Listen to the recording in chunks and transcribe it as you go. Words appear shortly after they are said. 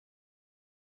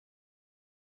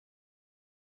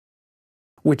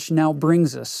which now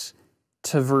brings us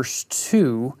to verse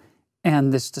 2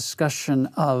 and this discussion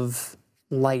of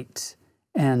light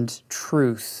and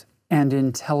truth and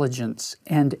intelligence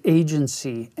and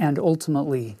agency and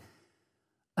ultimately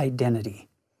identity.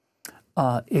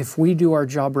 If we do our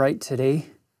job right today,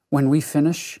 when we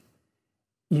finish,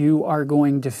 you are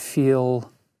going to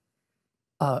feel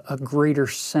a greater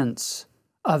sense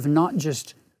of not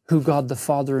just who God the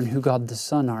Father and who God the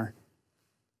Son are,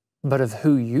 but of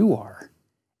who you are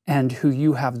and who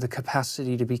you have the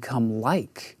capacity to become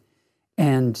like.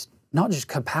 And not just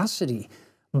capacity,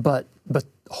 but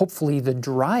hopefully the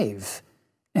drive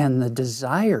and the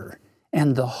desire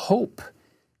and the hope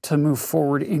to move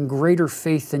forward in greater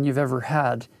faith than you've ever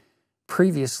had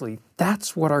previously.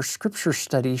 That's what our scripture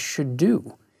study should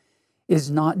do, is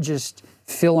not just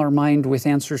fill our mind with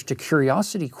answers to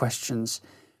curiosity questions,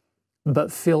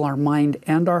 but fill our mind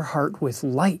and our heart with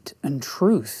light and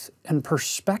truth and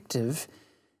perspective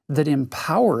that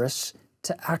empower us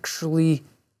to actually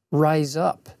rise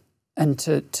up and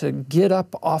to get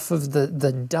up off of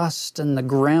the dust and the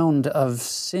ground of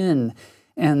sin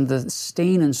and the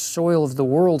stain and soil of the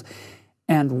world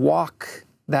and walk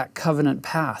that covenant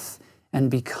path and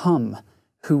become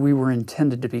who we were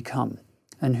intended to become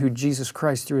and who Jesus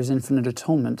Christ, through His infinite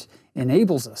atonement,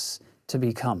 enables us to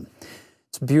become.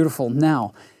 It's beautiful.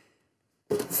 Now,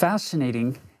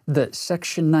 fascinating that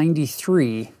section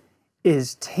 93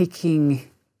 is taking,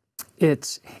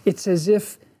 it's as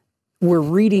if we're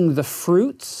reading the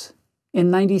fruits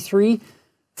in 93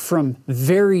 from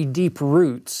very deep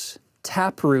roots,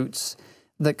 tap roots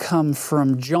that come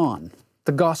from John,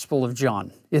 the Gospel of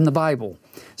John in the Bible,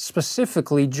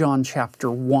 specifically John chapter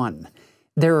 1.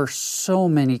 There are so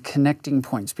many connecting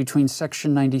points between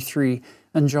section 93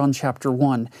 and John chapter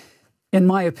 1. In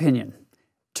my opinion,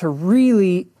 to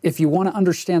really, if you want to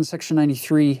understand section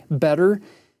 93 better,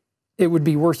 it would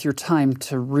be worth your time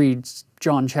to read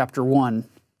John chapter 1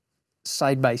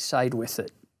 side by side with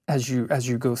it as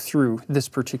you go through this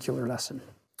particular lesson.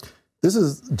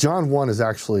 John 1 is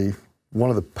actually one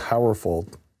of the powerful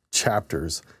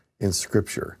chapters in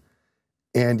Scripture.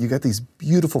 And you got these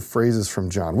beautiful phrases from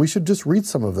John. We should just read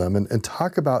some of them and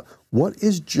talk about what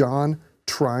is John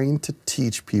trying to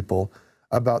teach people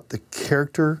about the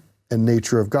character and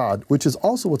nature of God, which is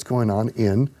also what's going on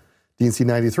in D&C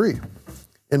 93.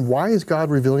 And why is God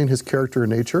revealing His character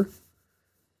and nature?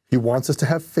 He wants us to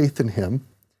have faith in Him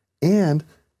and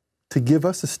to give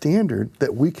us a standard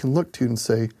that we can look to and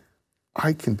say,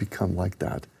 I can become like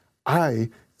that. I,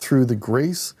 through the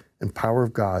grace and power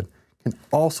of God, can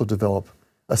also develop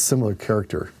a similar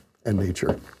character and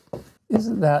nature.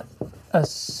 Isn't that a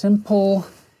simple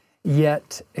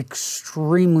yet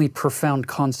extremely profound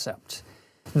concept?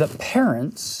 That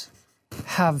parents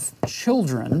have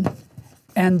children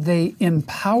and they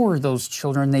empower those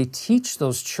children, they teach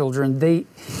those children,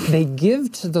 they give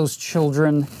to those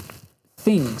children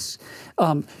things,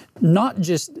 not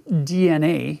just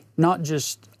DNA, not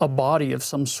just a body of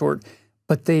some sort,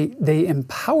 but they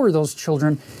empower those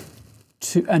children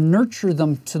and nurture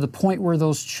them to the point where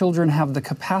those children have the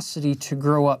capacity to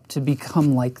grow up to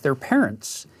become like their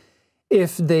parents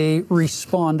if they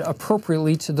respond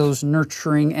appropriately to those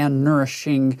nurturing and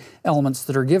nourishing elements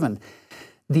that are given.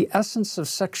 The essence of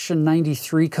section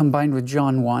 93 combined with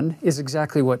John 1 is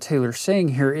exactly what Taylor's saying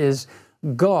here, is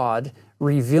God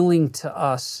revealing to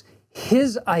us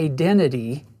His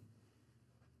identity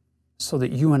so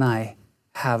that you and I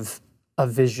have a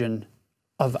vision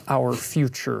of our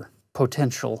future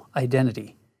potential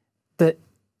identity. That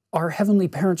our heavenly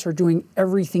parents are doing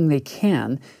everything they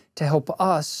can to help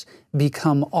us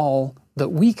become all that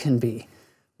we can be,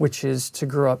 which is to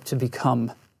grow up to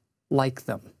become like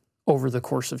them over the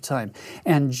course of time.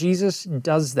 And Jesus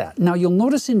does that. Now you'll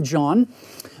notice in John's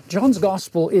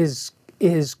gospel is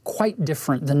quite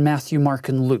different than Matthew, Mark,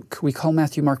 and Luke. We call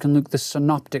Matthew, Mark, and Luke the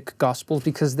synoptic gospels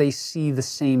because they see the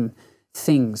same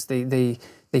things. They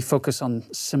focus on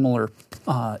similar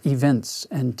events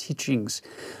and teachings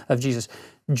of Jesus.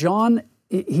 John,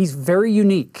 he's very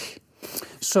unique.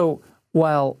 So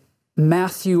while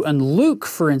Matthew and Luke,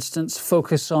 for instance,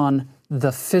 focus on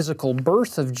the physical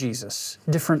birth of Jesus,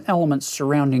 different elements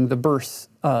surrounding the birth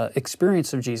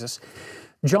experience of Jesus,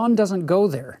 John doesn't go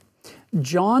there.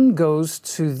 John goes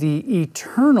to the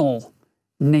eternal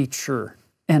nature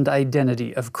and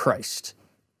identity of Christ.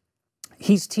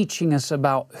 He's teaching us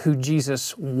about who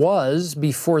Jesus was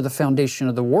before the foundation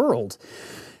of the world,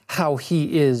 how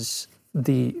He is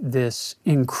this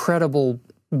incredible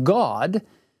God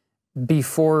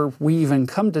before we even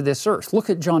come to this earth. Look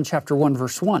at John chapter 1,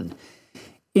 verse 1.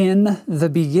 In the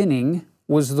beginning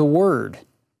was the Word,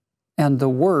 and the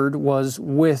Word was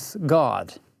with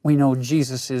God. We know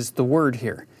Jesus is the Word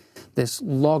here, this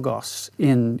logos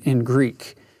in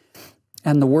Greek.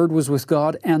 And the Word was with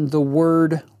God, and the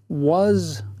Word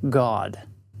was God.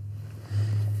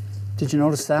 Did you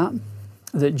notice that?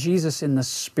 That Jesus in the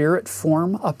spirit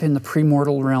form up in the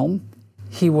premortal realm,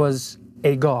 he was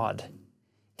a God.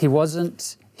 He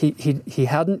wasn't, he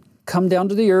hadn't come down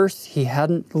to the earth, he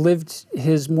hadn't lived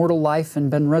his mortal life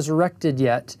and been resurrected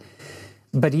yet,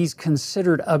 but he's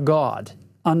considered a God.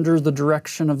 Under the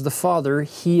direction of the Father,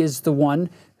 he is the one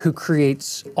who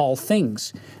creates all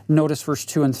things. Notice verse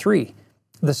 2 and 3.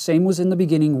 The same was in the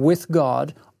beginning with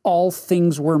God. All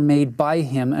things were made by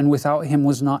him, and without him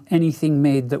was not anything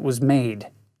made that was made.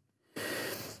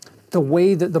 The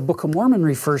way that the Book of Mormon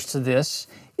refers to this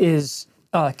is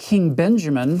King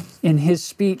Benjamin, in his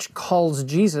speech, calls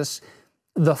Jesus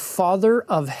the Father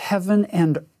of heaven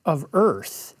and of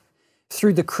earth.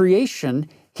 Through the creation,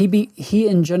 he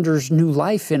engenders new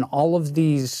life in all of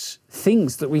these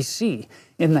things that we see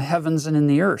in the heavens and in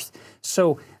the earth.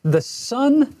 So the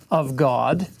Son of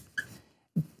God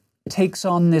takes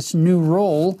on this new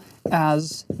role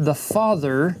as the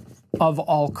Father of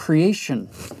all creation.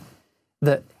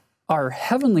 That our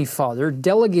Heavenly Father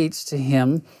delegates to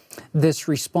him this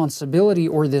responsibility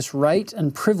or this right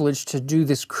and privilege to do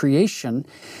this creation.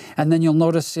 And then you'll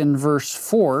notice in verse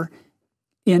 4,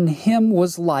 in him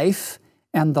was life,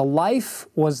 and the life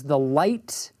was the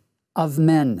light of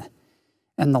men.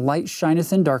 And the light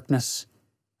shineth in darkness,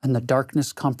 and the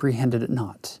darkness comprehended it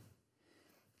not.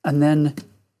 And then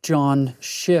John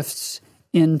shifts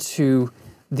into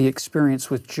the experience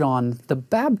with John the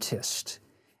Baptist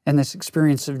and this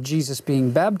experience of Jesus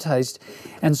being baptized.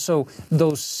 And so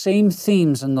those same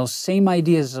themes and those same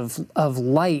ideas of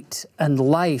light and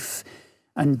life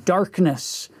and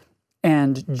darkness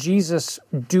and Jesus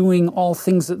doing all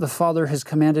things that the Father has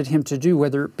commanded him to do,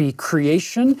 whether it be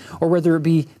creation or whether it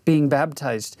be being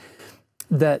baptized,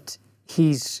 that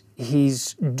he's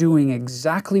doing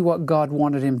exactly what God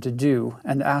wanted him to do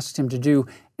and asked him to do,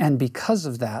 and because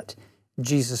of that,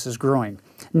 Jesus is growing.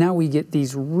 Now we get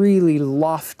these really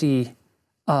lofty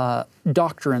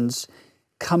doctrines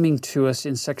coming to us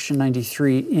in section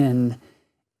 93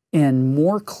 in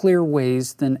more clear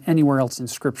ways than anywhere else in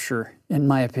Scripture, in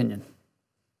my opinion.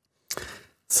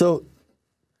 So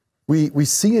we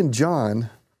see in John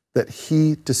that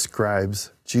he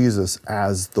describes Jesus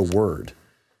as the Word.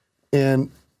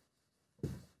 And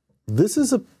this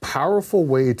is a powerful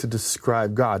way to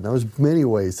describe God. Now, there's many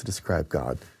ways to describe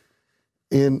God.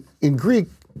 In Greek,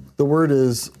 the word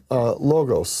is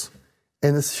logos,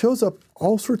 and this shows up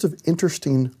all sorts of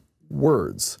interesting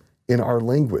words in our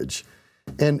language.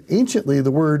 And anciently,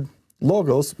 the word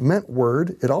logos meant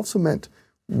word. It also meant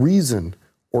reason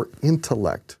or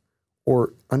intellect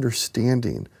or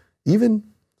understanding, even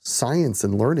science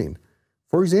and learning.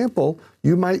 For example,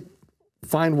 you might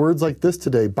find words like this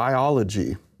today,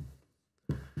 biology,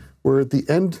 where at the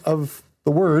end of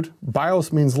the word,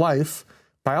 bios means life,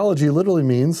 biology literally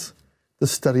means the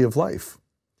study of life.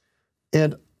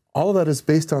 And all of that is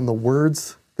based on the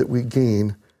words that we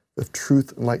gain of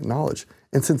truth and light knowledge.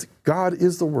 And since God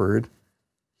is the Word,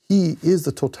 he is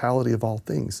the totality of all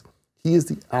things. He is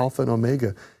the Alpha and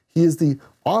Omega. He is the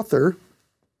author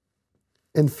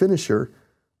and finisher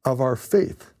of our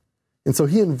faith. And so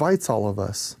he invites all of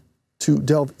us to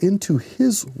delve into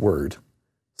his Word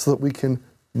so that we can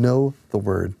know the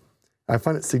Word. I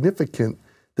find it significant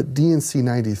that D&C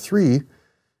 93,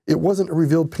 it wasn't a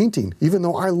revealed painting, even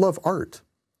though I love art.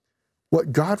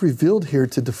 What God revealed here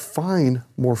to define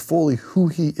more fully who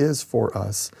he is for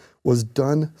us was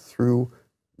done through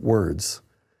words.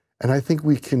 And I think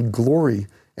we can glory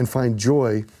and find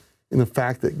joy in the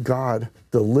fact that God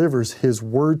delivers his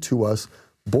word to us,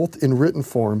 both in written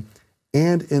form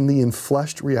and in the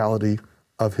enfleshed reality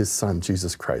of his Son,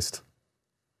 Jesus Christ.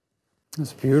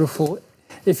 That's beautiful.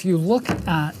 If you look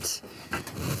at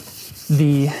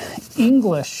the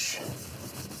English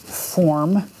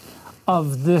form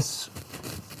of this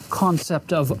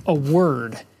concept of a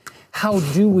word, how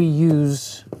do we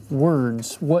use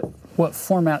words? What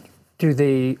format do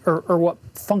they, or what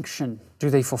function do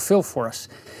they fulfill for us?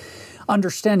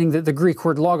 Understanding that the Greek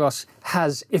word logos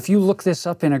has, if you look this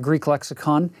up in a Greek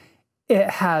lexicon, it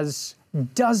has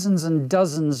dozens and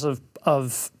dozens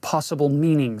of possible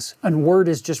meanings, and word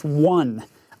is just one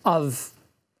of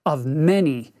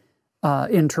many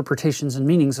interpretations and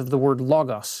meanings of the word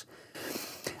logos.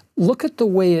 Look at the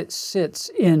way it sits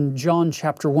in John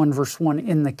chapter 1, verse 1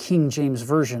 in the King James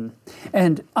Version.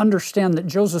 And understand that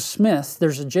Joseph Smith,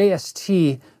 there's a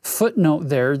JST footnote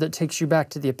there that takes you back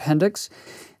to the appendix.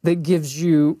 that gives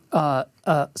you a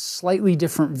slightly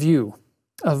different view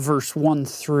of verse 1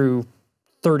 through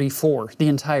 34, the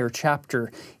entire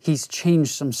chapter. He's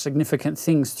changed some significant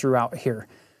things throughout here.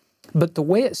 But the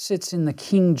way it sits in the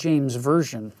King James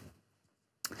Version,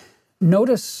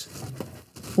 notice,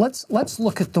 let's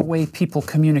look at the way people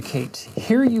communicate.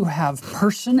 Here you have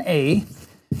person A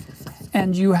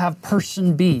and you have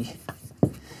person B.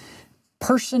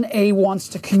 Person A wants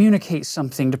to communicate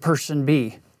something to person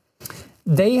B.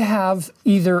 They have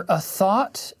either a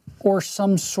thought or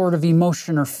some sort of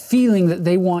emotion or feeling that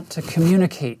they want to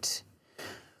communicate.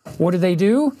 What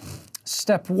do?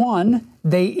 Step one,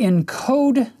 they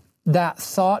encode that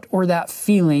thought or that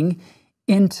feeling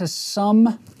into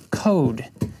some code,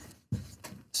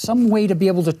 some way to be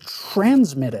able to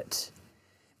transmit it.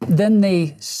 Then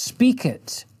they speak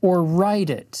it or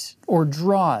write it or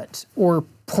draw it or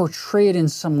portray it in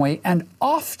some way, and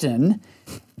often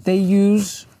they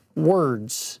use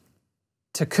words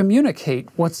to communicate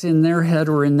what's in their head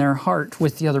or in their heart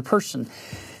with the other person.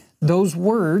 Those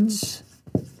words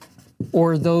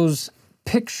or those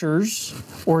pictures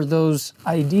or those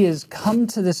ideas come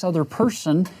to this other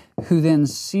person, who then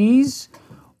sees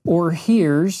or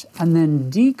hears and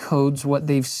then decodes what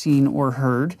they've seen or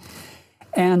heard.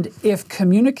 And if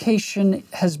communication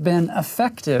has been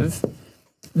effective,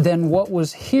 then what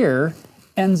was here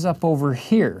ends up over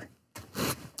here.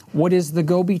 What is the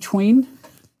go-between?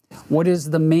 What is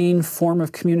the main form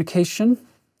of communication?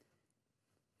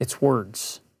 It's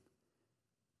words.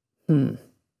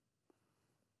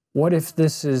 What if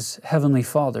this is Heavenly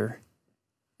Father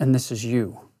and this is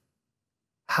you?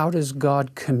 How does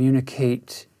God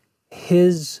communicate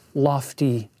His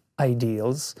lofty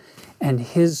ideals and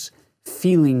His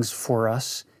feelings for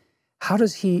us? How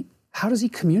does He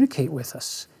communicate with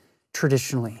us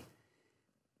traditionally?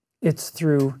 It's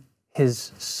through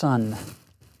His Son,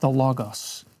 the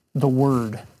Logos, the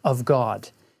Word of God,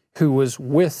 who was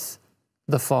with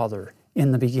the Father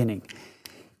in the beginning.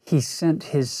 He sent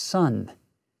His Son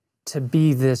to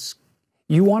be this.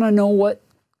 You want to know what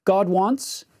God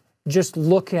wants? Just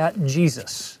look at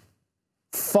Jesus.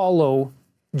 Follow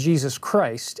Jesus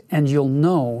Christ, and you'll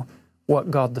know what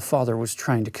God the Father was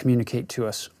trying to communicate to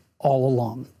us all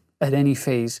along, at any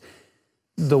phase.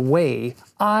 The way,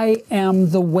 I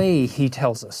am the way, He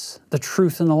tells us, the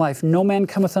truth and the life. No man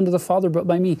cometh unto the Father but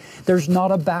by me. There's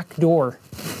not a back door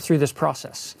through this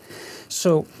process.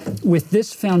 So with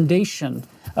this foundation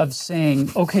of saying,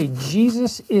 okay,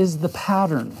 Jesus is the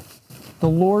pattern. The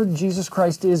Lord Jesus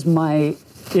Christ is my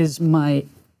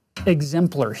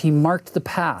exemplar. He marked the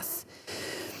path.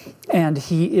 And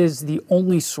He is the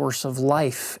only source of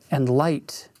life and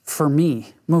light for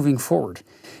me moving forward.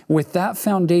 With that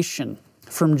foundation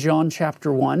from John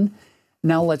chapter 1,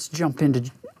 now let's jump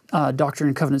into Doctrine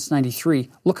and Covenants 93.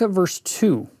 Look at verse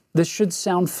 2. This should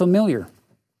sound familiar.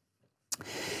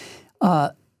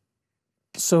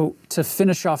 So to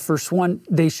finish off verse 1,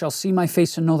 they shall see my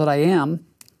face and know that I am.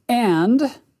 And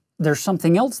there's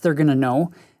something else they're going to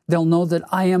know. They'll know that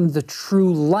I am the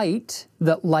true light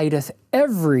that lighteth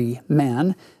every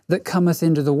man that cometh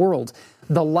into the world.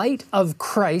 The light of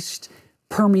Christ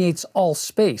permeates all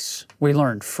space, we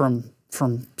learned from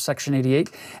section 88.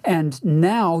 And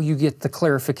now you get the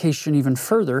clarification even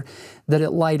further that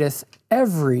it lighteth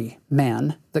every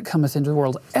man that cometh into the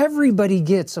world. Everybody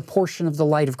gets a portion of the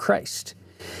light of Christ.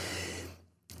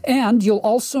 And you'll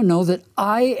also know that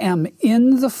I am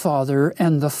in the Father,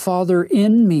 and the Father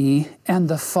in me, and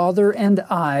the Father and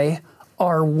I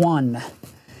are one.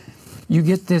 You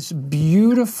get this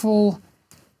beautiful,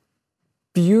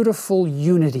 beautiful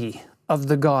unity of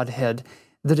the Godhead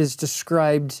that is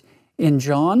described in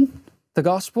John, the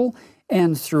Gospel,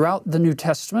 and throughout the New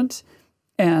Testament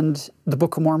and the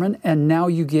Book of Mormon, and now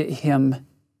you get Him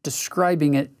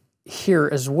describing it here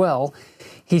as well.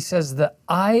 He says that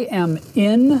I am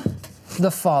in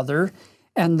the Father,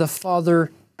 and the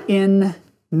Father in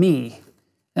me,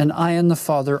 and I and the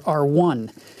Father are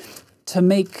one. To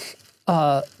make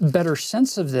better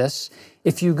sense of this,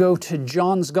 if you go to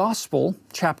John's Gospel,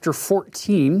 chapter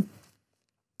 14,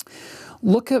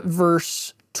 look at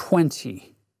verse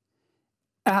 20.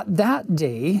 At that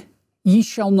day ye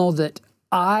shall know that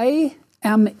I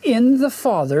am in the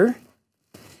Father,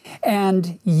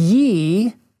 and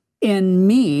ye in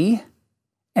me,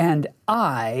 and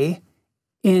I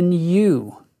in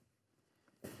you.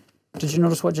 Did you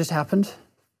notice what just happened?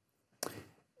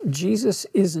 Jesus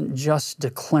isn't just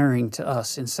declaring to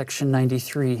us in section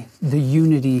 93 the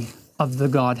unity of the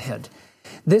Godhead.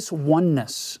 This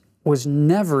oneness was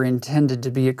never intended to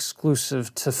be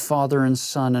exclusive to Father and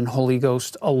Son and Holy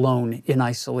Ghost alone in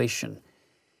isolation.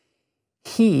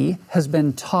 he has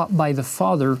been taught by the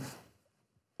Father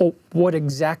what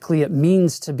exactly it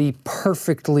means to be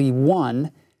perfectly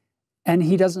one, and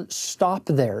he doesn't stop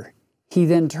there. He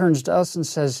then turns to us and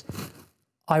says,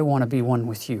 I want to be one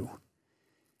with you,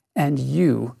 and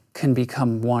you can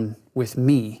become one with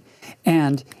me.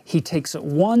 And he takes it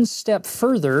one step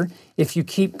further if you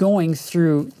keep going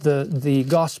through the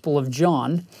Gospel of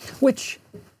John, which,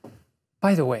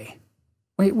 by the way,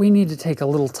 we need to take a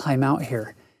little time out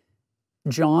here.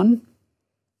 John,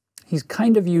 he's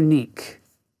kind of unique.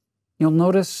 You'll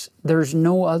notice there's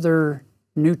no other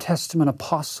New Testament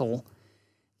apostle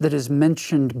that is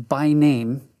mentioned by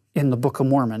name in the Book of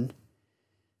Mormon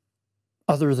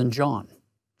other than John.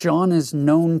 John is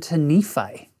known to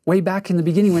Nephi. Way back in the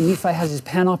beginning when Nephi has his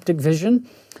panoptic vision,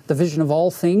 the vision of all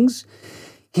things,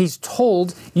 he's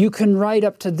told, you can write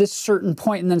up to this certain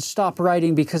point and then stop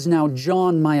writing because now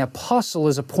John, my apostle,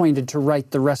 is appointed to write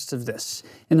the rest of this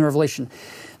in the Revelation.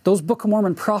 Those Book of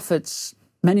Mormon prophets,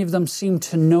 many of them seem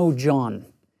to know John.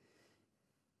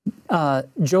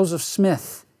 Joseph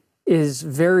Smith is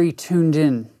very tuned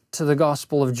in to the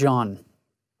Gospel of John.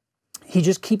 He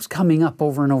just keeps coming up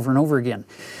over and over and over again.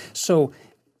 So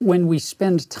when we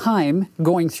spend time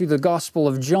going through the Gospel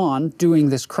of John, doing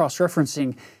this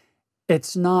cross-referencing,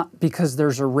 it's not because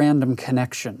there's a random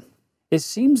connection. It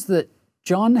seems that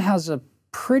John has a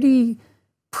pretty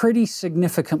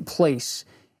significant place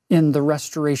in the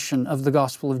restoration of the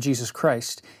gospel of Jesus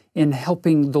Christ, in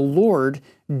helping the Lord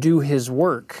do his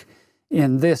work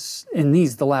in these,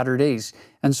 the latter days.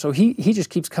 And so he just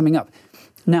keeps coming up.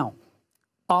 Now,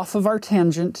 off of our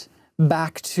tangent,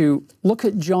 back to, look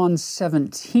at John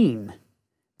 17,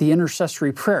 the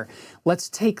intercessory prayer. Let's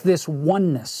take this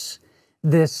oneness,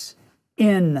 this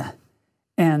in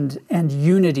and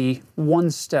unity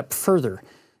one step further.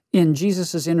 In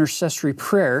Jesus' intercessory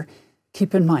prayer,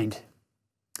 keep in mind,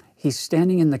 he's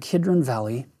standing in the Kidron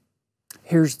Valley.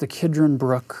 Here's the Kidron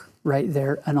Brook right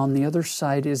there, and on the other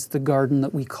side is the garden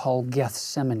that we call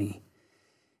Gethsemane.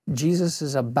 Jesus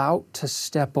is about to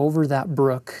step over that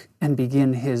brook and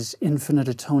begin his infinite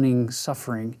atoning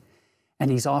suffering,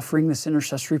 and he's offering this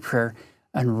intercessory prayer,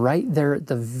 and right there at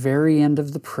the very end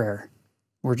of the prayer,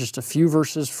 we're just a few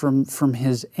verses from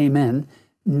his amen,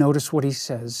 notice what he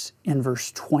says in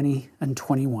verse 20 and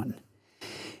 21.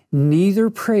 Neither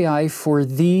pray I for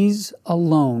these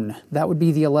alone, that would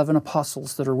be the 11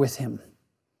 apostles that are with him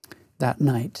that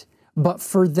night, but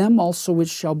for them also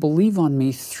which shall believe on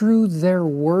me through their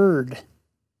word.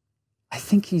 I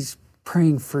think he's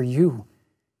praying for you.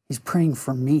 He's praying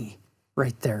for me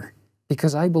right there,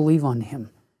 because I believe on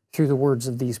him through the words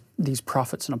of these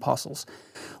prophets and apostles.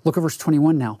 Look at verse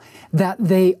 21 now. That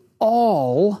they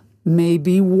all may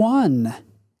be one,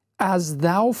 as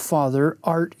thou, Father,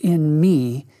 art in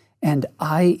me, and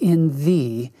I in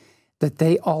thee, that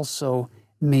they also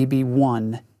may be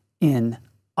one in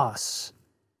us,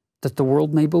 that the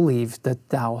world may believe that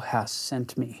thou hast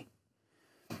sent me.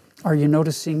 Are you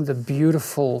noticing the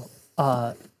beautiful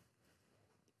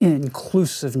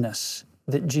inclusiveness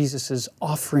that Jesus is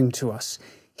offering to us?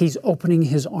 He's opening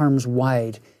his arms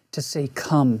wide to say,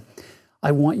 come,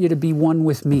 I want you to be one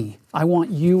with me. I want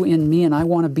you in me, and I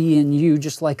want to be in you,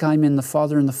 just like I'm in the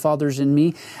Father and the Father's in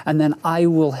me, and then I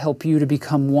will help you to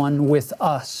become one with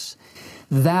us.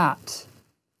 That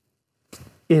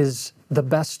is the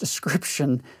best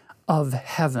description of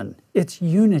heaven. It's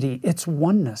unity, it's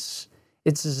oneness,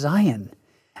 it's Zion.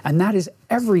 And that is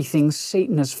everything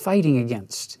Satan is fighting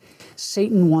against.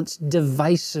 Satan wants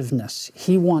divisiveness.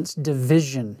 He wants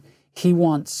division. He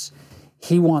wants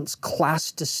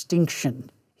class distinction.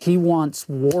 He wants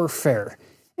warfare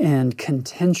and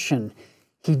contention.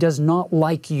 He does not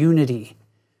like unity.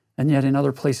 And yet in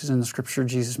other places in the Scripture,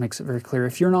 Jesus makes it very clear,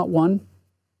 if you're not one,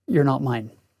 you're not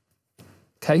mine.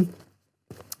 Okay?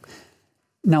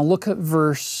 Now look at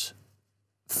verse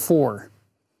 4.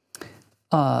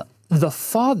 The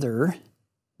Father,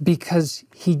 because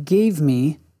he gave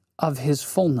me of his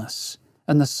fullness,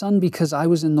 and the Son, because I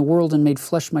was in the world and made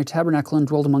flesh my tabernacle and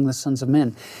dwelled among the sons of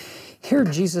men. Here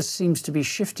Jesus seems to be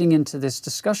shifting into this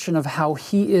discussion of how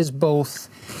he is both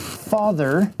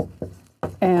Father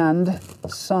and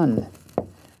Son.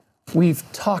 We've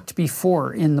talked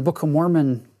before in the Book of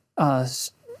Mormon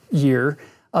year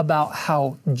about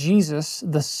how Jesus,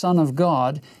 the Son of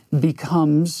God,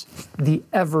 becomes the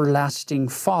everlasting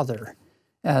Father.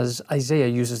 As Isaiah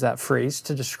uses that phrase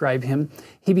to describe him,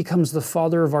 he becomes the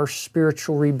Father of our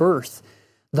spiritual rebirth,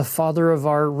 the Father of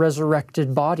our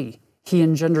resurrected body. He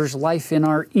engenders life in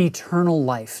our eternal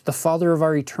life, the Father of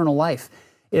our eternal life.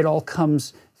 It all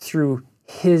comes through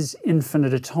his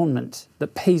infinite atonement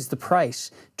that pays the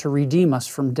price to redeem us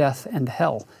from death and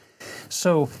hell.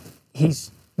 So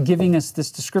he's giving us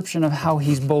this description of how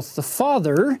he's both the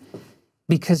Father,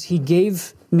 because he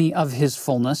gave me of his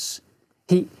fullness.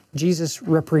 Jesus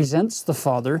represents the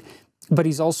Father, but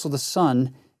he's also the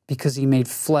Son because he made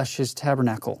flesh his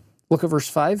tabernacle. Look at verse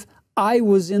 5. I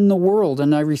was in the world,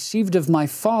 and I received of my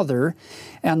Father,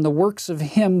 and the works of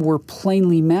him were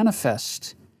plainly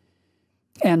manifest.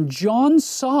 And John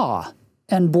saw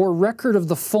and bore record of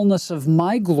the fullness of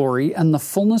my glory, and the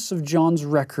fullness of John's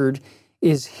record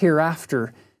is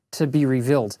hereafter to be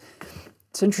revealed.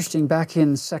 It's interesting, back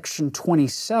in section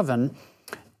 27,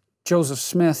 Joseph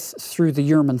Smith, through the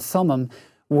Urim and Thummim,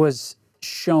 was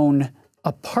shown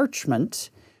a parchment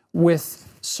with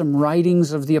some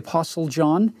writings of the Apostle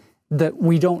John that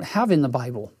we don't have in the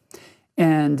Bible.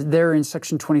 And there in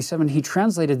section 27, he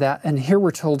translated that, and here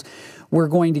we're told we're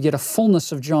going to get a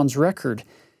fullness of John's record.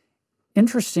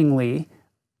 Interestingly,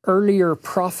 earlier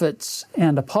prophets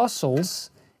and apostles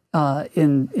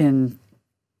in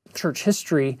church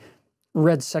history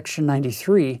read section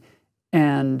 93,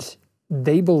 and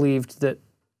they believed that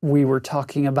we were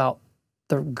talking about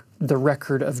the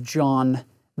record of John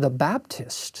the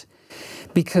Baptist,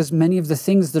 because many of the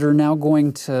things that are now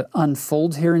going to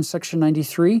unfold here in section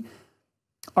 93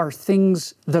 are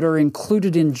things that are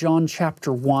included in John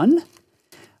chapter 1,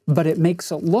 but it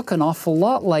makes it look an awful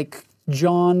lot like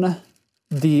John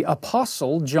the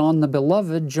Apostle, John the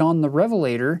Beloved, John the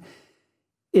Revelator,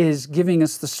 is giving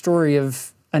us the story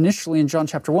of, initially in John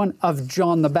chapter 1, of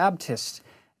John the Baptist.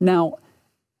 Now,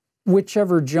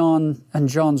 whichever John and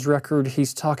John's record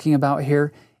he's talking about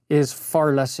here is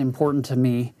far less important to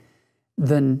me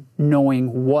than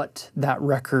knowing what that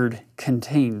record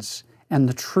contains and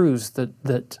the truths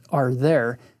that are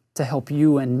there to help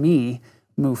you and me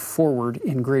move forward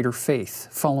in greater faith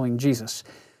following Jesus.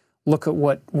 Look at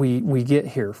what we get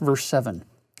here, verse 7.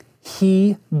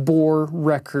 He bore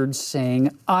record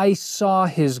saying, I saw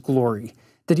his glory,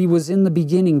 that he was in the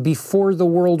beginning before the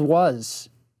world was.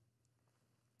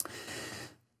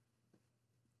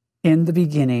 In the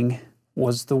beginning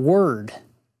was the Word,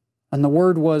 and the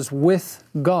Word was with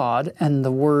God, and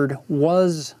the Word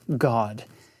was God.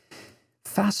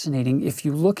 Fascinating. If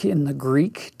you look in the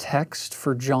Greek text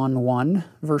for John 1,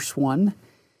 verse 1,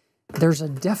 there's a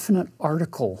definite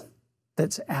article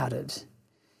that's added.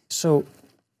 So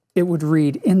it would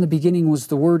read, in the beginning was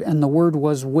the Word, and the Word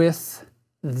was with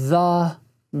the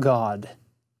God.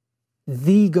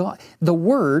 The God. The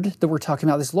Word that we're talking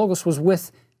about, this Logos, was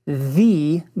with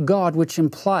the God, which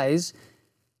implies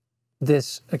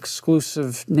this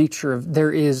exclusive nature of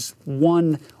there is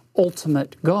one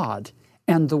ultimate God,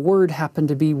 and the Word happened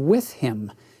to be with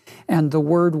him, and the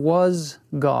Word was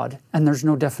God, and there's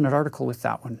no definite article with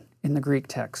that one in the Greek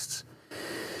texts.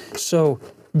 So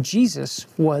Jesus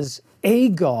was a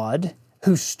God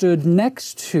who stood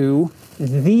next to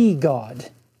the God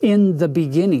in the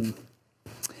beginning.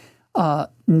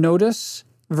 Notice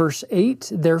verse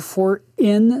 8, therefore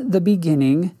in the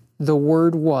beginning the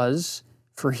Word was,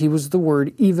 for he was the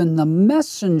Word, even the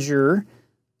messenger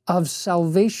of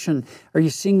salvation. Are you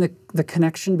seeing the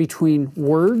connection between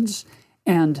words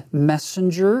and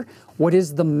messenger? What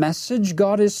is the message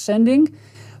God is sending?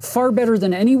 Far better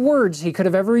than any words he could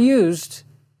have ever used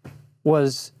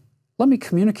was, let me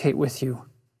communicate with you.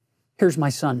 Here's my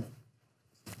son.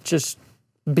 Just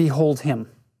behold him.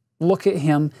 Look at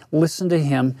him, listen to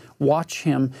him, watch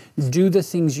him, do the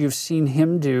things you've seen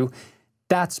him do.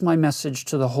 That's my message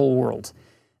to the whole world.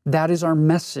 That is our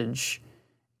message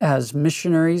as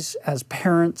missionaries, as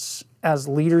parents, as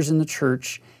leaders in the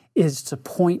church, is to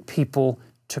point people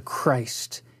to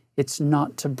Christ. It's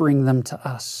not to bring them to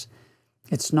us.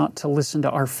 It's not to listen to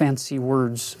our fancy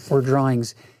words or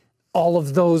drawings. All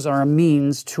of those are a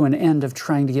means to an end of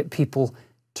trying to get people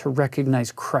to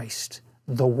recognize Christ,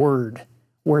 the Word,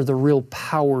 where the real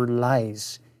power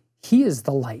lies. He is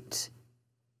the light.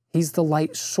 He's the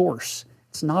light source.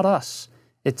 It's not us.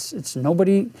 It's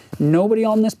nobody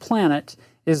on this planet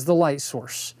is the light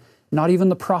source, not even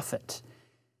the prophet.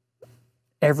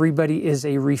 Everybody is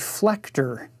a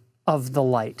reflector of the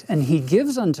light, and he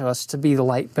gives unto us to be the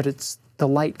light, but the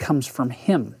light comes from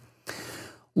him.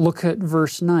 Look at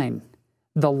verse 9.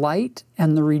 The light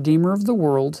and the Redeemer of the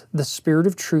world, the Spirit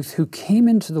of truth, who came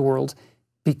into the world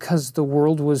because the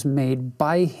world was made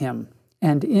by him,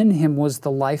 and in him was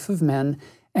the life of men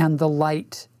and the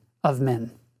light of men.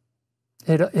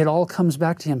 It all comes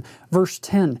back to him. Verse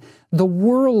 10, the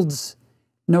worlds,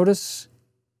 notice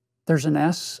there's an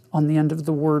S on the end of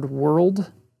the word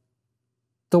world.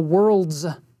 The worlds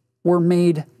were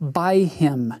made by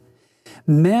him.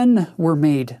 Men were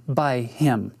made by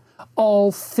him.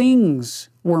 All things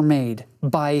were made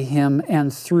by him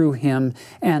and through him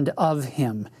and of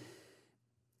him.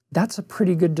 That's a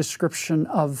pretty good description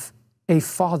of a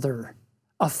father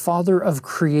of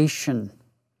creation.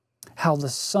 How the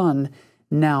Son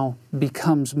now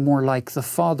becomes more like the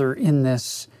Father in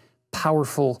this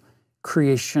powerful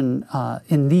creation,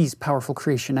 in these powerful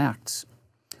creation acts.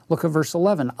 Look at verse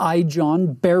 11. I,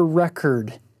 John, bear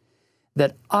record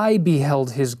that I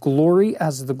beheld his glory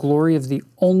as the glory of the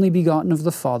only begotten of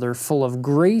the Father, full of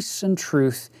grace and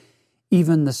truth,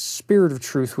 even the Spirit of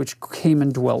truth, which came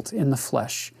and dwelt in the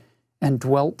flesh, and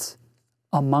dwelt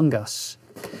among us.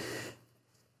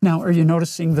 Now, are you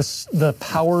noticing this, the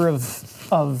power of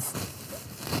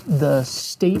the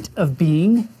state of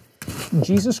being?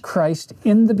 Jesus Christ,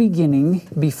 in the beginning,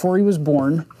 before he was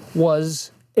born,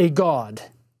 was a God.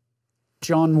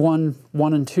 John 1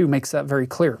 and 2 makes that very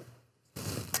clear.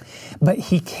 But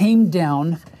he came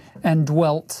down and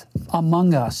dwelt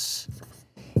among us.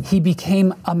 He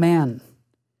became a man.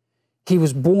 He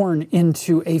was born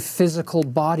into a physical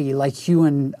body like you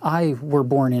and I were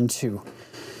born into.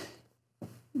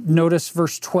 Notice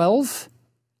verse 12.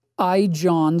 I,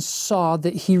 John, saw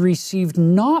that he received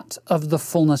not of the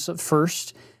fullness at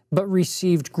first, but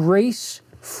received grace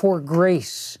for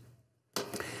grace.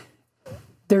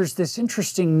 There's this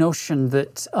interesting notion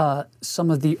that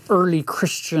some of the early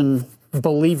Christian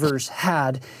believers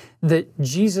had, that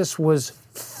Jesus was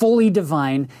fully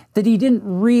divine, that he didn't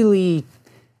really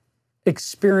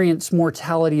experience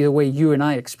mortality the way you and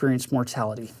I experience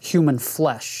mortality, human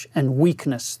flesh and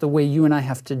weakness, the way you and I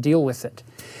have to deal with it.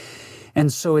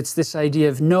 And so it's this idea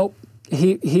of, nope,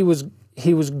 he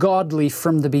was godly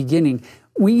from the beginning.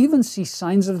 We even see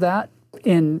signs of that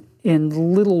in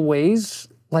little ways,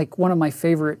 like one of my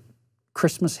favorite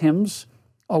Christmas hymns,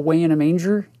 Away in a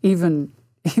Manger, even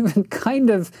kind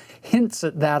of hints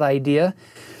at that idea.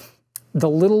 The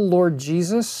little Lord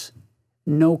Jesus,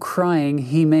 no crying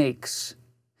he makes.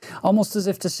 Almost as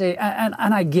if to say, and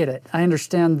I get it, I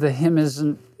understand the hymn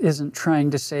isn't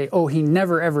trying to say, oh, he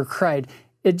never ever cried.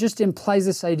 It just implies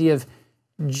this idea of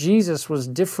Jesus was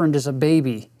different as a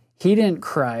baby. He didn't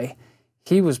cry.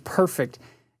 He was perfect,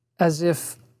 as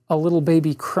if a little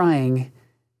baby crying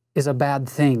is a bad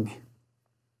thing.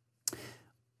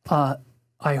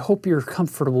 I hope you're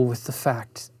comfortable with the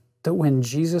fact that when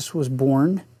Jesus was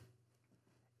born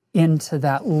into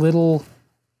that little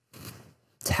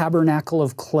tabernacle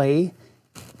of clay,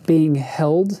 being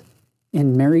held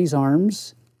in Mary's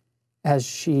arms as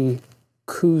she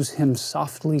coos him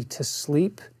softly to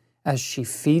sleep, as she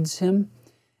feeds him,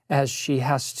 as she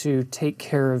has to take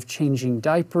care of changing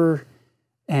diaper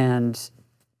and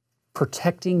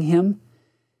protecting him,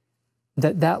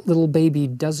 that little baby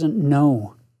doesn't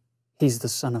know he's the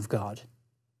Son of God.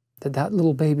 That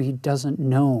little baby doesn't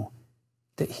know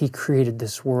that he created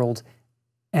this world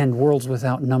and worlds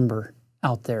without number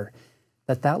out there.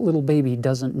 That little baby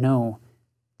doesn't know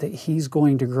that he's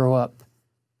going to grow up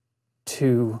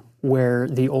to wear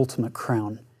the ultimate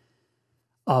crown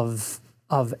of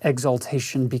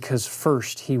exaltation, because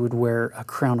first he would wear a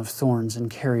crown of thorns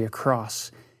and carry a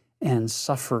cross and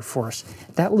suffer for us.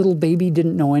 That little baby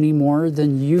didn't know any more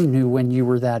than you knew when you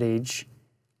were that age.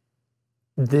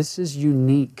 This is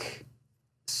unique.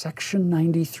 Section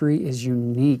 93 is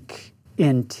unique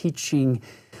in teaching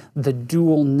the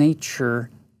dual nature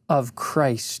of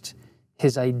Christ,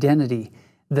 his identity,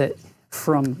 that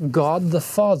from God the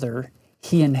Father,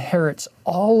 he inherits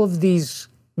all of these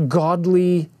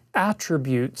godly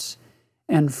attributes,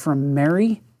 and from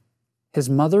Mary, his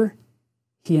mother,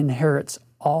 he inherits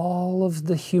all of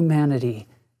the humanity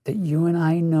that you and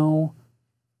I know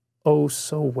oh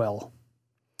so well.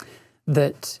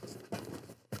 That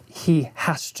he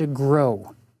has to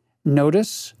grow.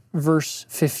 Notice verse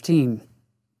 15.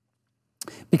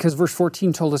 Because verse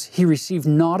 14 told us he received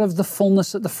not of the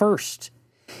fullness at the first.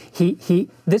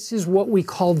 This is what we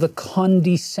call the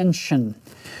condescension,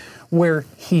 where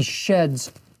he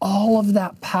sheds all of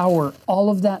that power, all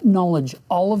of that knowledge,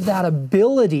 all of that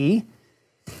ability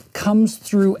comes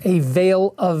through a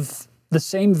veil of the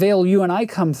same veil you and I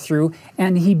come through,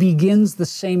 and he begins the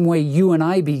same way you and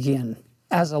I begin,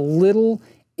 as a little,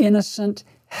 innocent,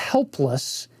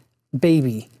 helpless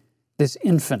baby, this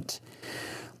infant.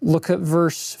 Look at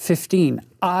verse 15.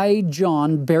 I,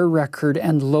 John, bear record,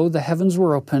 and lo, the heavens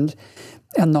were opened,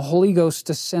 and the Holy Ghost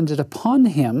descended upon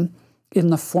him in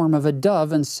the form of a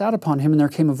dove and sat upon him, and there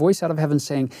came a voice out of heaven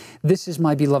saying, this is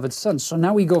my beloved Son. So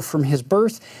now we go from his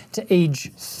birth to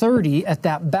age 30 at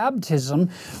that baptism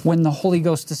when the Holy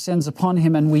Ghost descends upon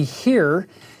him, and we hear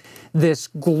this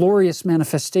glorious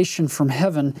manifestation from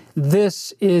heaven,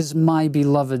 this is my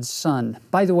beloved Son.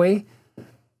 By the way,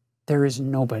 there is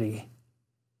nobody,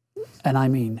 and I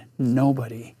mean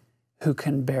nobody, who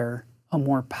can bear a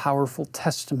more powerful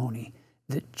testimony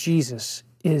that Jesus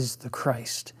is the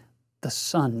Christ, the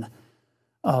Son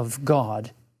of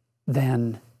God,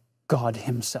 than God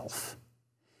himself.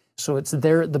 So it's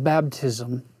there at the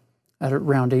baptism at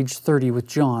around age 30 with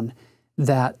John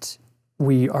that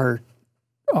we are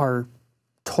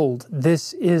told,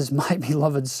 this is my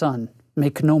beloved Son.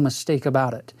 Make no mistake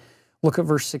about it. Look at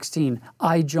verse 16.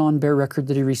 I, John, bear record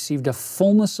that he received a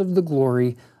fullness of the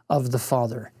glory of the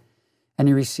Father. And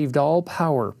he received all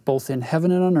power, both in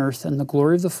heaven and on earth, and the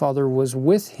glory of the Father was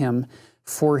with him,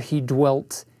 for he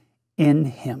dwelt in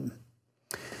him.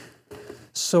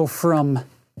 So from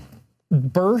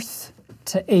birth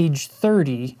to age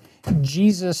 30,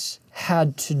 Jesus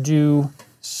had to do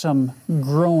some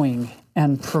growing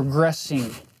and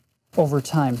progressing over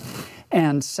time.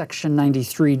 And section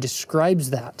 93 describes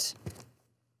that.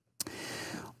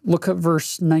 Look at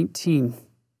verse 19.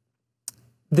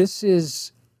 This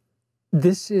is,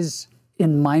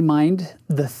 in my mind,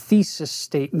 the thesis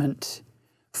statement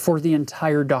for the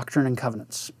entire Doctrine and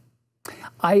Covenants.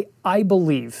 I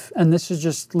believe, and this is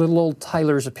just little old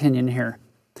Tyler's opinion here,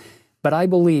 but I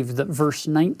believe that verse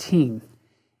 19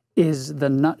 is the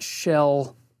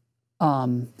nutshell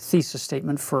thesis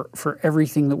statement for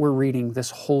everything that we're reading this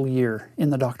whole year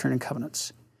in the Doctrine and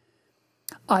Covenants.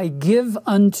 I give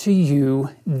unto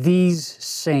you these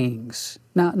sayings.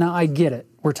 Now I get it.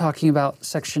 We're talking about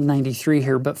section 93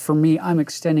 here, but for me, I'm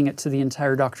extending it to the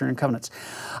entire Doctrine and Covenants.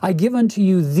 I give unto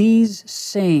you these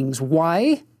sayings.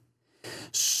 Why?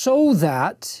 So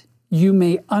that you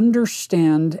may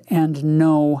understand and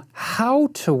know how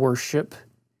to worship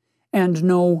and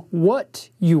know what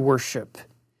you worship,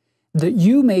 that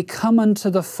you may come unto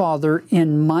the Father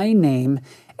in my name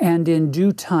and in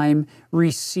due time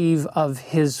receive of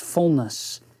his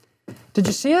fullness. Did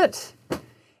you see it?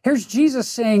 Here's Jesus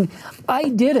saying, I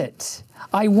did it.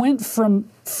 I went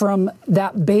from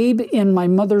that babe in my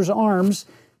mother's arms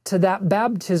to that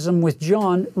baptism with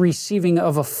John, receiving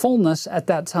of a fullness at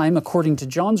that time, according to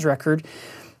John's record.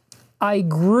 I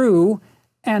grew,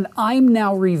 and I'm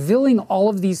now revealing all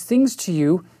of these things to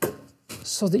you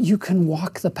so that you can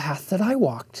walk the path that I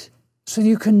walked, so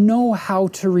you can know how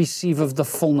to receive of the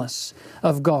fullness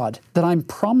of God that I'm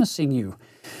promising you.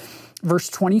 Verse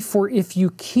 20, for if you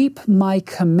keep my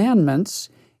commandments,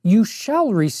 you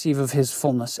shall receive of his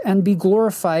fullness and be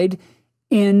glorified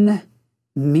in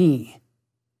me.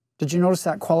 Did you notice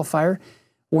that qualifier?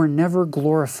 We're never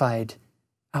glorified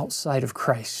outside of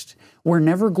Christ. We're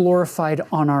never glorified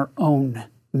on our own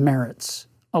merits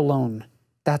alone.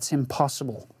 That's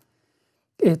impossible.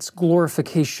 It's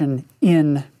glorification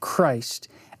in Christ.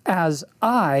 As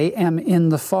I am in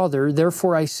the Father,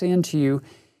 therefore I say unto you,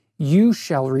 you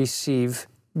shall receive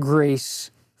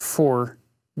grace for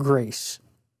grace.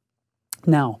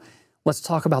 Now, let's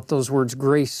talk about those words,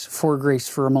 grace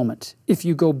for a moment. If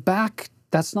you go back,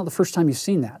 that's not the first time you've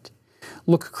seen that.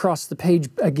 Look across the page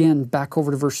again, back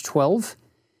over to verse 12.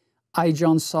 I,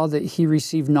 John, saw that he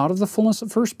received not of the fullness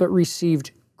at first, but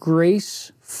received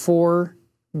grace for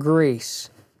grace.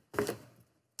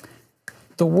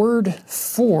 The word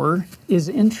for is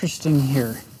interesting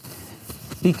here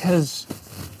because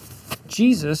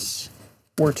Jesus,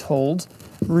 we're told,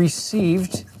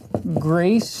 received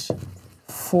grace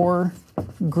for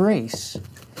grace.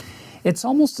 It's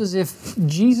almost as if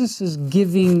Jesus is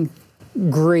giving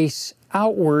grace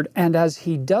outward, and as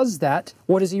he does that,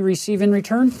 what does he receive in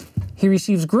return? He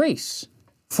receives grace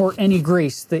for any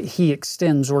grace that he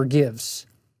extends or gives.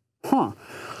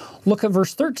 Look at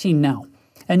verse 13 now.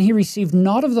 And he received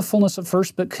not of the fullness at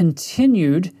first, but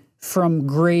continued from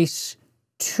grace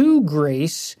to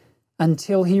grace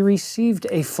until he received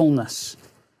a fullness.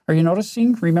 Are you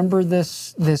noticing? Remember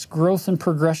this growth and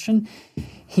progression?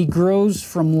 He grows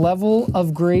from level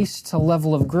of grace to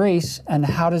level of grace, and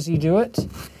how does he do it?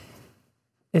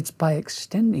 It's by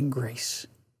extending grace.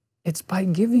 It's by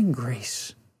giving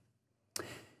grace.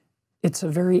 It's a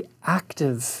very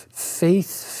active,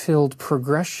 faith-filled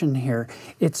progression here.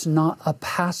 It's not a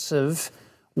passive,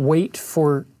 wait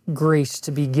for grace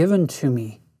to be given to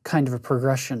me kind of a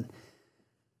progression.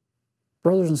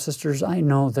 Brothers and sisters, I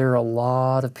know there are a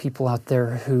lot of people out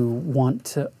there who want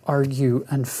to argue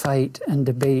and fight and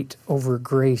debate over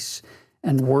grace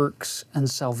and works and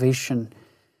salvation.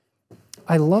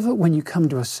 I love it when you come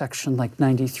to a section like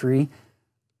 93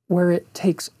 where it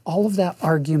takes all of that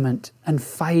argument and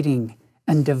fighting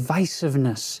and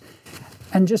divisiveness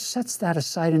and just sets that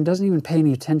aside and doesn't even pay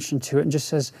any attention to it and just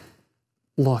says,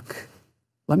 look,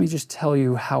 let me just tell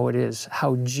you how it is,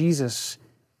 how Jesus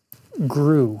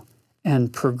grew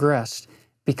and progressed,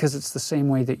 because it's the same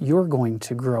way that you're going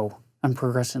to grow and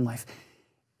progress in life.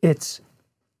 It's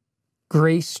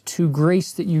grace to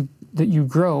grace that you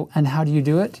grow. And how do you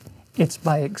do it? It's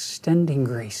by extending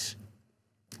grace.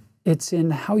 It's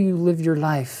in how you live your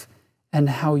life and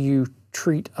how you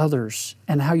treat others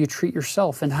and how you treat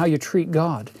yourself and how you treat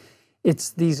God.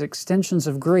 It's these extensions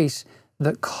of grace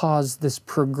that cause this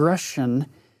progression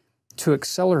to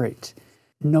accelerate.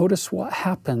 Notice what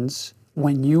happens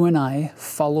when you and I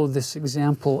follow this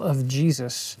example of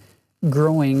Jesus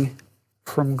growing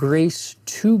from grace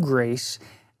to grace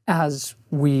as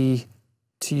we,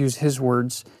 to use his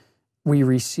words, we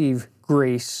receive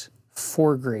grace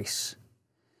for grace.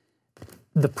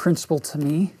 The principle to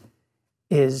me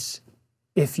is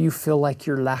if you feel like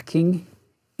you're lacking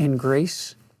in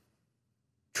grace,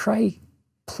 try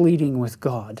pleading with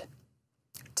God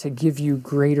to give you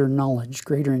greater knowledge,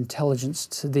 greater intelligence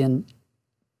to then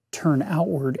turn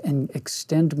outward and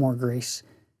extend more grace,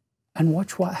 and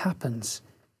watch what happens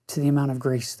to the amount of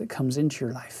grace that comes into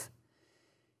your life.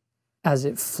 As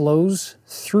it flows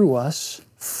through us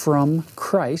from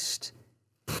Christ,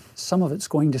 some of it's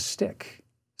going to stick.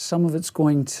 Some of it's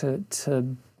going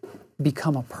to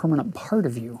become a permanent part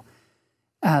of you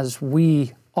as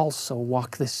we also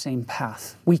walk this same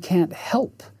path. We can't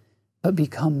help but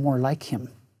become more like him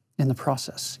in the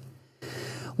process.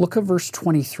 Look at verse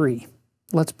 23.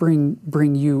 Let's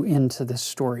bring you into this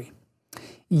story.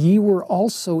 Ye were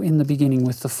also in the beginning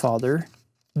with the Father,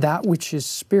 that which is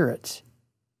Spirit,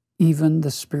 even the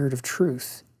Spirit of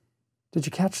truth. Did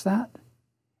you catch that?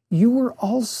 You were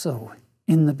also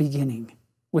in the beginning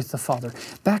with the Father.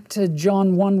 Back to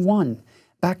John 1:1,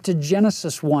 back to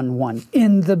Genesis 1:1,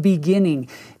 in the beginning.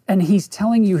 And he's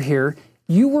telling you here,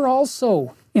 you were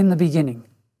also in the beginning.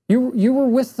 You were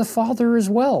with the Father as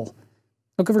well.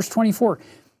 Look at verse 24.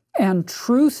 And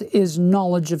truth is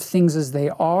knowledge of things as they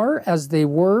are, as they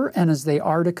were, and as they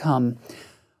are to come.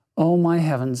 Oh my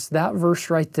heavens, that verse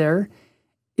right there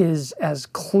is as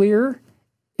clear,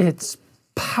 it's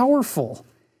powerful.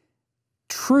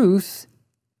 Truth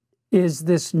is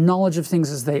this knowledge of things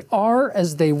as they are,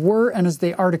 as they were, and as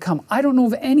they are to come. I don't know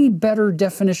of any better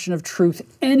definition of truth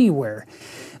anywhere.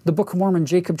 The Book of Mormon,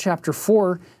 Jacob chapter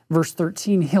 4, verse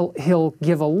 13, he'll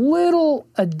give a little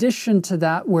addition to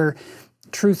that where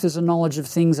truth is a knowledge of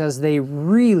things as they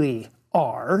really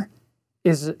are,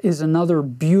 is another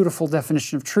beautiful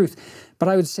definition of truth. But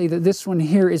I would say that this one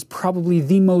here is probably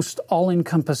the most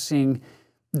all-encompassing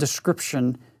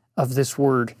description of this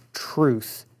word,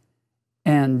 truth.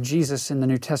 And Jesus in the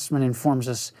New Testament informs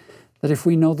us that if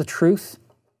we know the truth,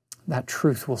 that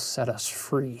truth will set us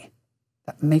free.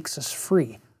 That makes us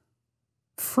free.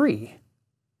 Free.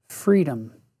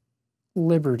 Freedom.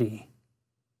 Liberty.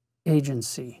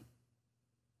 Agency.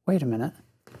 Wait a minute.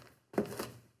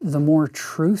 The more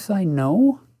truth I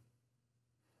know,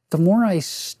 the more I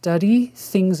study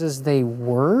things as they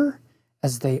were,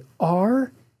 as they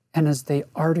are, and as they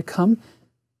are to come,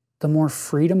 the more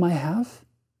freedom I have,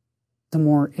 the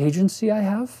more agency I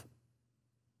have,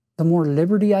 the more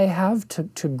liberty I have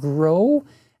to grow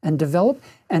and develop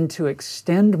and to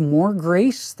extend more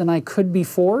grace than I could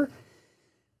before.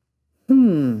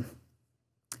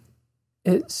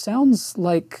 It sounds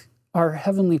like our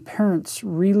heavenly parents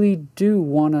really do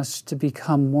want us to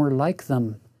become more like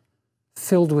them,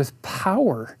 filled with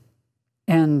power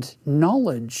and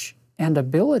knowledge and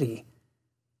ability.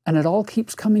 And it all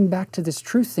keeps coming back to this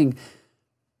truth thing.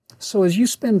 So as you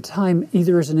spend time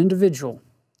either as an individual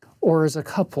or as a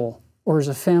couple or as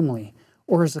a family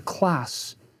or as a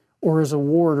class or as a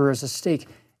ward or as a stake,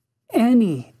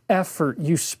 any effort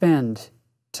you spend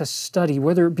to study,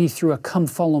 whether it be through a Come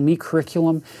Follow Me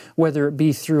curriculum, whether it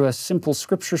be through a simple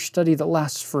scripture study that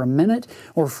lasts for a minute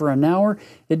or for an hour,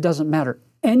 it doesn't matter.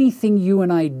 Anything you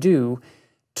and I do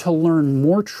to learn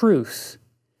more truth,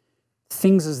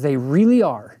 things as they really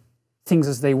are, things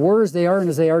as they were, as they are, and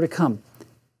as they are to come,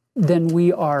 then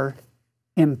we are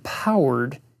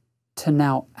empowered to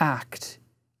now act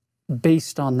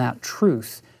based on that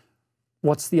truth.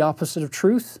 What's the opposite of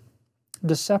truth?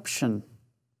 Deception,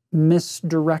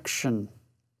 misdirection,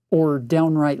 or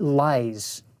downright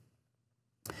lies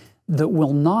that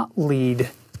will not lead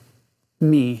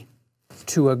me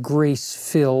to a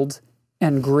grace-filled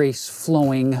and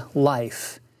grace-flowing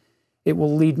life. It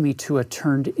will lead me to a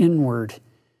turned inward,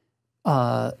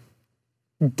 dark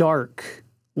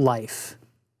life.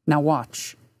 Now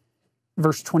watch.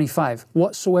 Verse 25.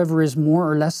 Whatsoever is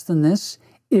more or less than this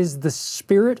is the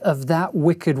spirit of that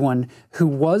wicked one who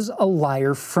was a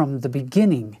liar from the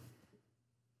beginning.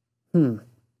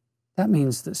 That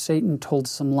means that Satan told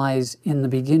some lies in the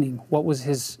beginning. What was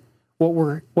his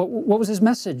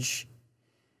message?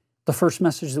 The first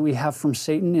message that we have from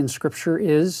Satan in Scripture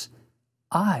is,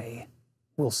 I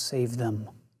will save them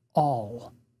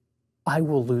all. I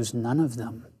will lose none of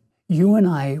them. You and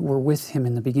I were with him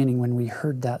in the beginning when we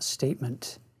heard that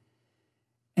statement.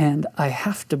 And I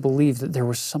have to believe that there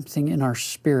was something in our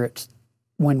spirit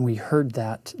when we heard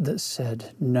that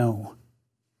said, no,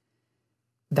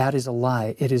 that is a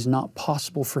lie. It is not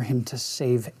possible for him to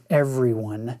save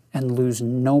everyone and lose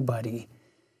nobody,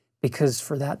 because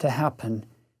for that to happen,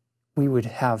 we would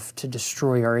have to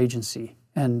destroy our agency.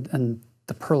 And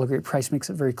the Pearl of Great Price makes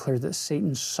it very clear that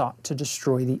Satan sought to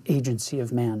destroy the agency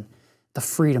of man, the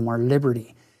freedom, our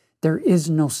liberty. There is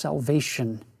no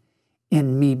salvation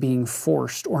in me being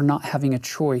forced or not having a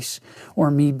choice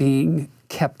or me being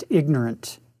kept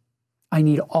ignorant. I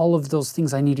need all of those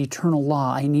things. I need eternal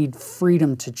law. I need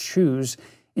freedom to choose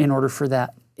in order for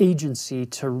that agency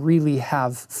to really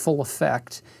have full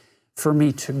effect, for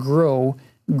me to grow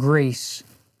grace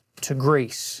to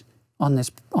grace on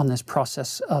this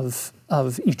process of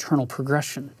eternal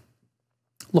progression.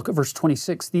 Look at verse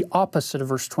 26, the opposite of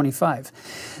verse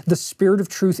 25. The Spirit of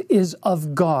truth is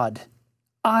of God.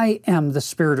 I am the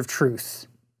Spirit of truth.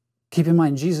 Keep in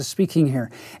mind, Jesus speaking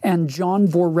here. And John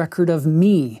bore record of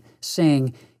me,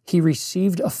 saying, he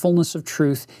received a fullness of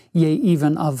truth, yea,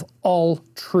 even of all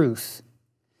truth.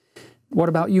 What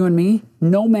about you and me?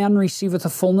 No man receiveth a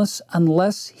fullness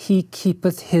unless he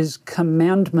keepeth his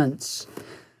commandments.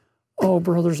 Oh,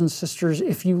 brothers and sisters,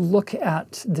 if you look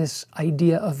at this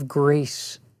idea of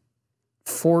grace,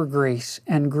 for grace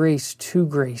and grace to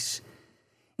grace,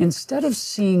 instead of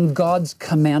seeing God's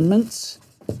commandments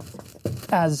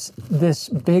as this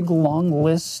big, long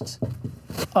list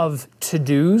of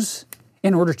to-dos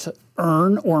in order to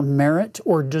earn or merit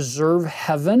or deserve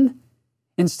heaven,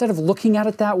 instead of looking at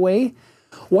it that way,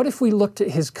 what if we looked at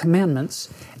his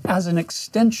commandments as an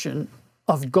extension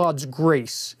of God's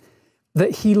grace?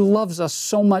 That he loves us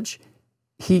so much,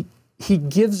 he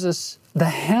gives us the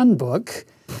handbook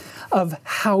of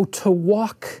how to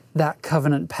walk that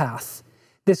covenant path.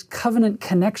 This covenant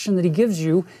connection that he gives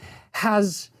you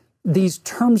has these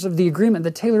terms of the agreement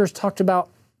that Taylor has talked about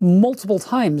multiple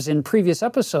times in previous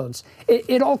episodes.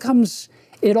 It all comes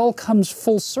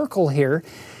full circle here,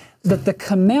 that the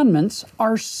commandments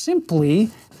are simply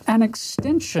an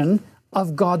extension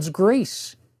of God's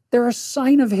grace. They're a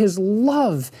sign of his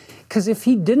love. Because if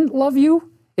he didn't love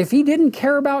you, if he didn't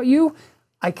care about you,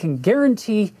 I can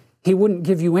guarantee he wouldn't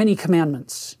give you any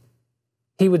commandments.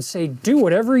 He would say, do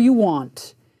whatever you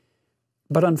want.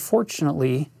 But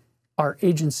unfortunately, our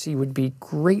agency would be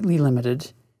greatly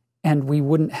limited, and we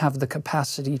wouldn't have the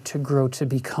capacity to grow to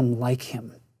become like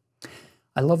him.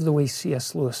 I love the way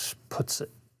C.S. Lewis puts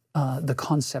it. The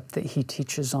concept that he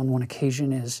teaches on one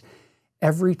occasion is,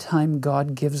 every time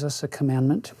God gives us a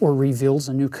commandment or reveals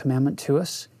a new commandment to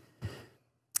us,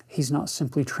 he's not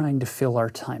simply trying to fill our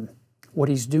time. What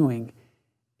he's doing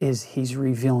is he's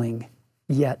revealing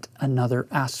yet another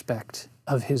aspect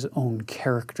of his own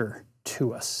character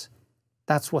to us.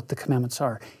 That's what the commandments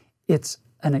are. It's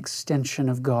an extension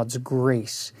of God's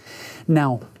grace.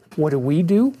 Now, what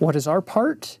do? What is our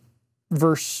part?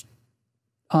 Verse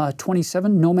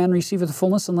 27, no man receiveth the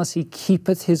fullness unless he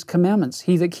keepeth his commandments.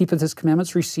 He that keepeth his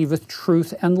commandments receiveth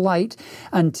truth and light,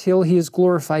 until he is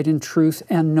glorified in truth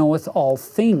and knoweth all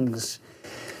things.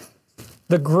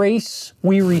 The grace,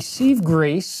 we receive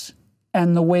grace,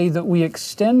 and the way that we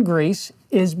extend grace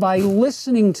is by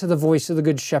listening to the voice of the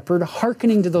Good Shepherd,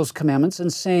 hearkening to those commandments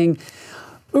and saying,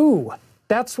 ooh,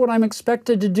 that's what I'm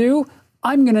expected to do.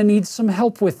 I'm going to need some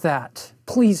help with that.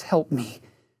 Please help me.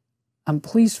 And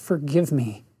please forgive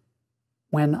me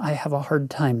when I have a hard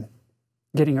time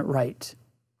getting it right,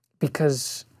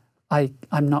 because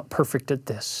I'm not perfect at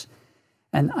this.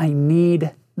 And I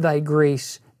need thy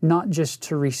grace not just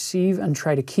to receive and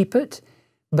try to keep it,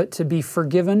 but to be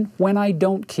forgiven when I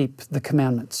don't keep the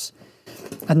commandments.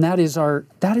 And that is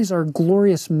our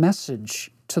glorious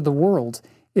message to the world,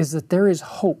 is that there is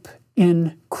hope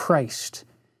in Christ.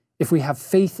 If we have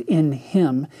faith in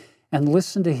him and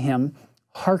listen to him,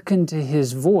 hearken to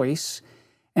his voice,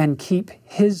 and keep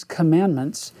his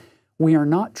commandments, we are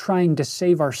not trying to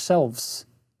save ourselves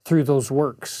through those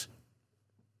works.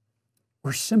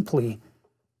 We're simply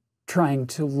trying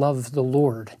to love the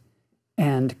Lord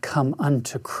and come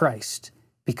unto Christ,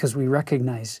 because we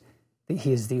recognize that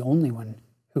he is the only one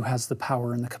who has the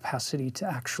power and the capacity to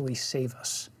actually save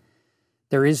us.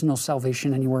 There is no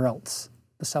salvation anywhere else.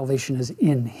 The salvation is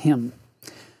in him.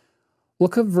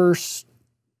 Look at verse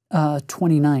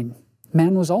 29.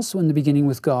 Man was also in the beginning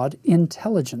with God,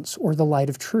 intelligence, or the light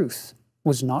of truth,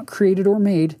 was not created or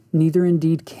made, neither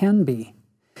indeed can be.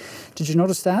 Did you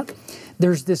notice that?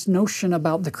 There's this notion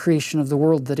about the creation of the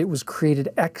world that it was created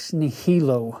ex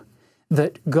nihilo,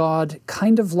 that God,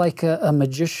 kind of like a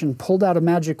magician, pulled out a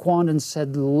magic wand and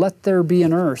said, let there be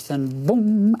an earth, and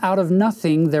boom, out of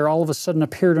nothing, there all of a sudden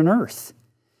appeared an earth.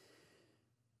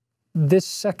 This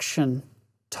section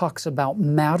talks about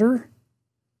matter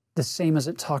the same as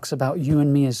it talks about you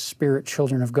and me as spirit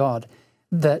children of God,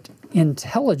 that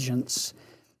intelligence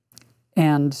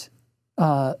and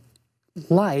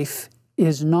life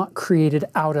is not created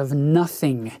out of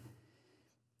nothing.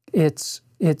 It's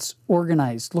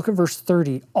organized. Look at verse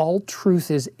 30. All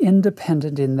truth is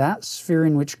independent in that sphere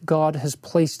in which God has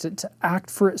placed it to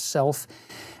act for itself,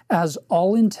 as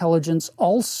all intelligence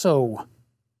also.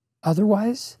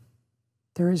 Otherwise,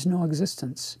 there is no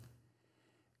existence.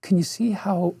 Can you see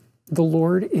how the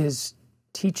Lord is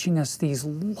teaching us these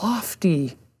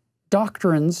lofty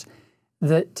doctrines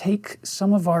that take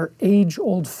some of our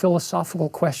age-old philosophical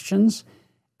questions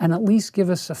and at least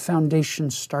give us a foundation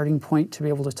starting point to be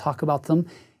able to talk about them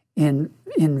in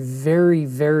very,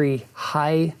 very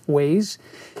high ways?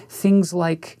 Things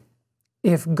like,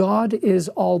 if God is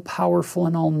all-powerful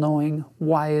and all-knowing,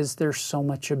 why is there so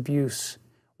much abuse?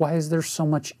 Why is there so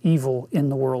much evil in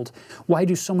the world? Why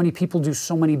do so many people do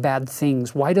so many bad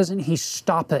things? Why doesn't He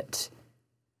stop it?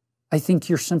 I think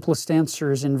your simplest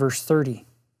answer is in verse 30.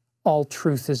 All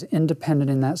truth is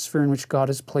independent in that sphere in which God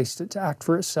has placed it to act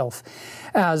for itself,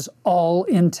 as all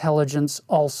intelligence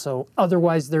also.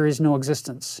 Otherwise, there is no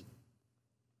existence.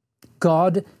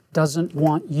 God doesn't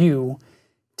want you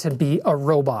to be a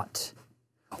robot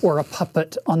or a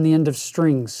puppet on the end of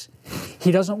strings.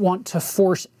 He doesn't want to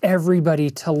force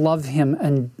everybody to love Him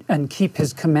and keep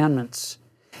His commandments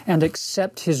and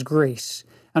accept His grace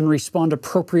and respond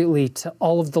appropriately to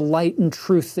all of the light and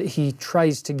truth that He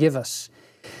tries to give us.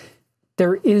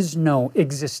 There is no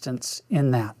existence in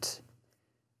that.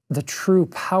 The true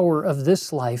power of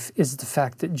this life is the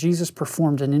fact that Jesus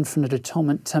performed an infinite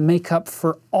atonement to make up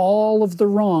for all of the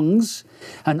wrongs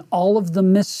and all of the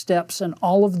missteps and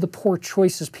all of the poor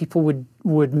choices people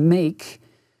would make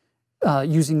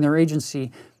using their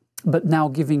agency, but now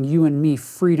giving you and me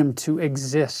freedom to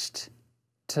exist,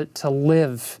 to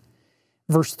live.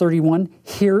 Verse 31,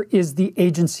 here is the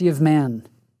agency of man.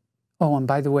 Oh, and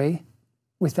by the way,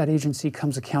 with that agency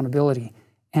comes accountability.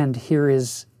 And here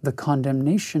is the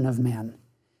condemnation of man,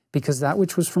 because that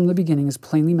which was from the beginning is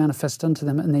plainly manifest unto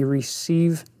them, and they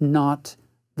receive not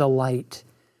the light.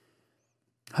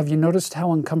 Have you noticed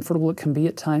how uncomfortable it can be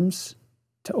at times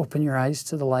to open your eyes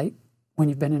to the light when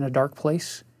you've been in a dark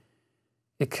place?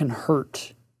 It can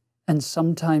hurt. And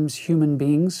sometimes human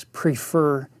beings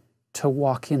prefer to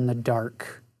walk in the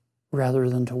dark rather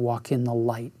than to walk in the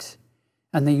light.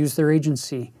 And they use their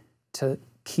agency to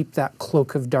keep that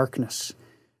cloak of darkness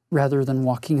rather than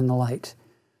walking in the light.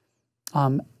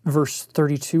 Verse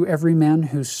 32, every man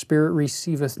whose spirit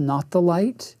receiveth not the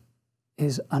light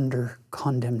is under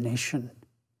condemnation.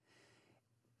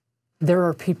 There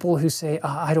are people who say,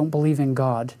 I don't believe in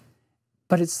God.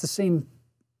 But it's the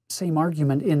same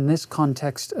argument in this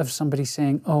context of somebody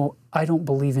saying, oh, I don't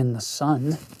believe in the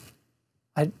sun.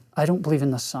 I don't believe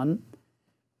in the sun.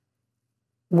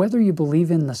 Whether you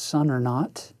believe in the sun or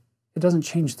not, it doesn't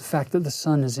change the fact that the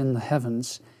sun is in the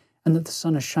heavens and that the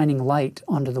sun is shining light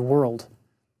onto the world.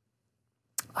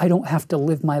 I don't have to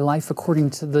live my life according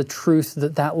to the truth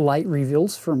that that light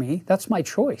reveals for me. That's my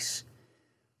choice.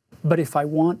 But if I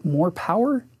want more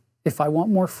power, if I want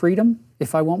more freedom,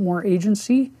 if I want more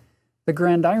agency, the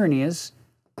grand irony is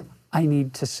I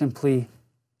need to simply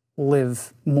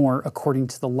live more according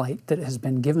to the light that has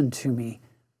been given to me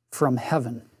from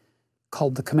heaven,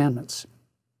 called the commandments.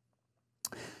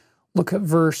 Look at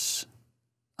verse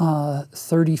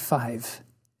 35.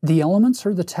 The elements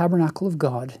are the tabernacle of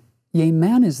God. Yea,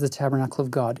 man is the tabernacle of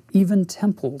God, even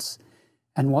temples.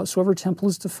 And whatsoever temple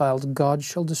is defiled, God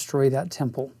shall destroy that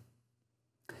temple.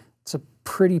 It's a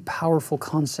pretty powerful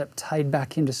concept tied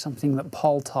back into something that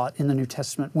Paul taught in the New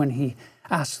Testament when he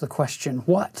asked the question,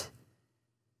 what?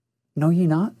 Know ye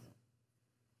not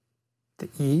that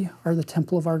ye are the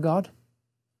temple of our God?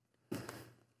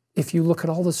 If you look at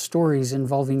all the stories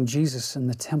involving Jesus in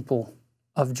the temple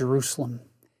of Jerusalem,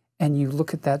 and you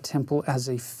look at that temple as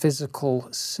a physical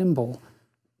symbol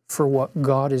for what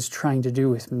God is trying to do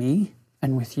with me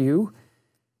and with you,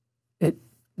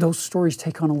 those stories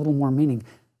take on a little more meaning.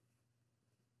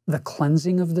 The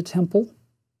cleansing of the temple,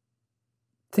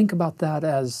 think about that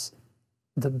as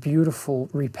the beautiful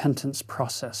repentance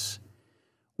process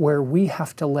where we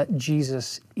have to let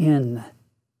Jesus in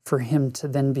for Him to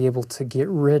then be able to get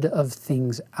rid of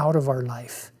things out of our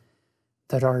life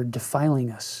that are defiling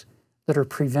us, that are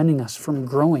preventing us from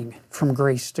growing from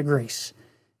grace to grace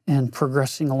and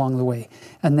progressing along the way,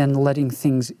 and then letting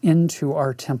things into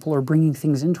our temple or bringing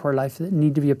things into our life that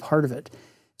need to be a part of it.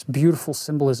 It's beautiful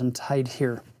symbolism tied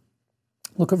here.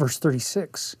 Look at verse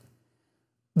 36.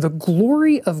 The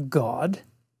glory of God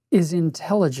is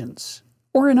intelligence,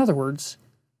 or in other words,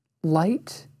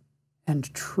 light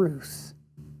and truth.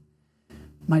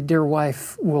 My dear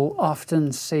wife will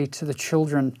often say to the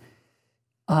children,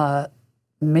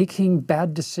 making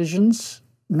bad decisions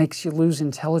makes you lose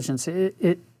intelligence.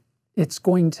 It's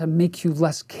going to make you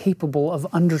less capable of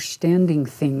understanding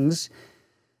things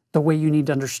the way you need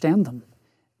to understand them.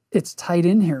 It's tied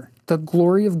in here. The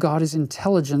glory of God is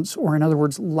intelligence, or in other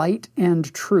words, light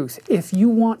and truth. If you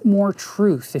want more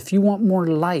truth, if you want more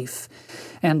life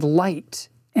and light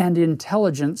and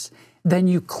intelligence, then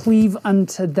you cleave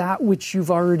unto that which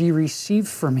you've already received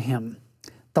from Him,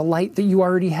 the light that you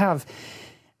already have.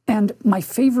 And my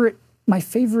favorite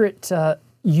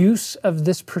use of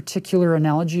this particular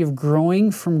analogy of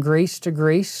growing from grace to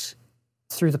grace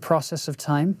through the process of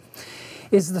time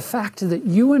is the fact that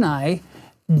you and I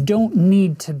don't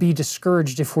need to be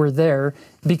discouraged if we're there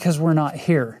because we're not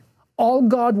here. All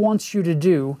God wants you to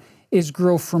do is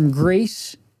grow from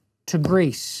grace to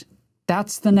grace.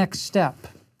 That's the next step.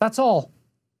 That's all.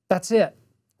 That's it.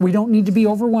 We don't need to be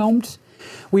overwhelmed.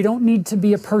 We don't need to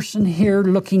be a person here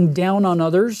looking down on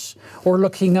others or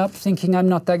looking up thinking I'm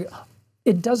not that good.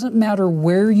 It doesn't matter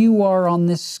where you are on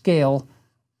this scale.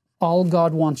 All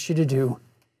God wants you to do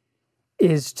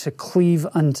is to cleave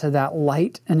unto that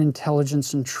light and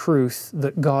intelligence and truth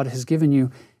that God has given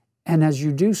you. And as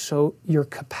you do so, your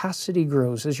capacity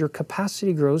grows. As your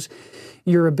capacity grows,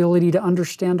 your ability to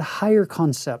understand higher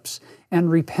concepts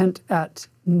and repent at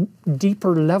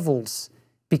deeper levels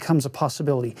becomes a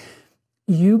possibility.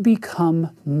 You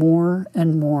become more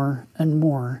and more and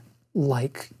more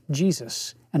like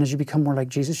Jesus. And as you become more like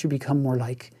Jesus, you become more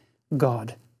like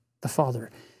God, the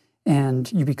Father.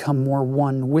 And you become more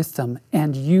one with them,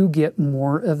 and you get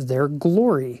more of their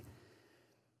glory.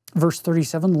 Verse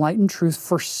 37, light and truth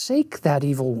forsake that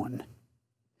evil one.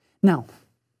 Now,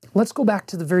 let's go back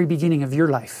to the very beginning of your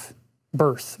life,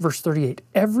 birth. Verse 38,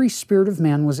 every spirit of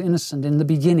man was innocent in the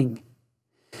beginning.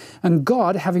 And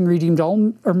God, having redeemed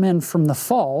all men from the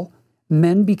fall,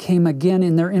 men became again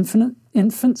in their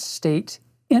infant state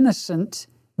innocent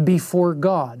before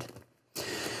God.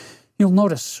 You'll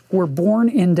notice we're born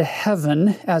into heaven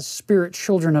as spirit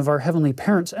children of our heavenly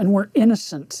parents, and we're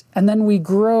innocent, and then we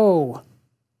grow.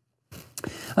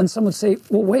 And some would say,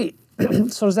 well, wait,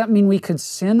 so does that mean we could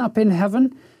sin up in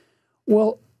heaven?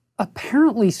 Well,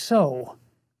 apparently so,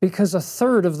 because a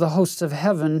third of the hosts of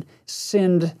heaven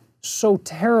sinned so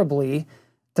terribly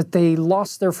that they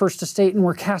lost their first estate and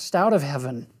were cast out of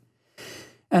heaven.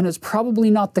 And it's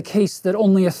probably not the case that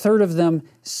only a third of them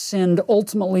sinned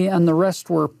ultimately and the rest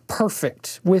were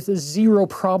perfect with zero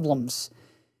problems.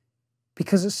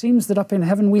 Because it seems that up in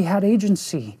heaven we had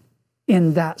agency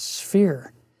in that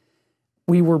sphere.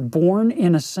 We were born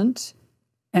innocent,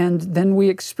 and then we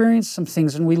experienced some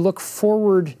things, and we look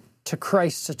forward to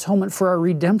Christ's atonement for our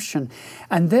redemption.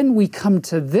 And then we come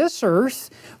to this earth,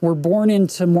 we're born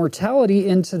into mortality,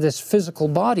 into this physical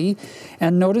body,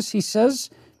 and notice he says,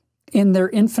 in their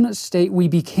infinite state, we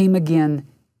became again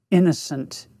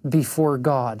innocent before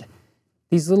God.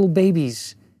 These little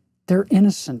babies, they're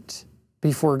innocent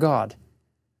before God.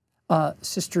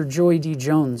 Sister Joy D.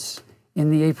 Jones, in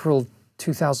the April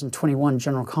 2021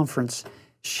 General Conference,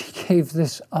 she gave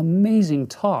this amazing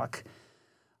talk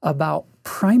about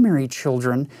primary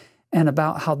children and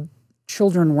about how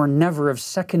children were never of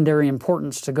secondary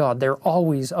importance to God. They're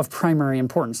always of primary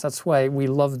importance. That's why we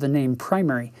love the name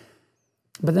primary.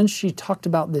 But then she talked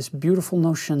about this beautiful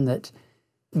notion that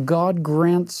God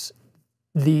grants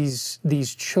these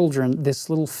children this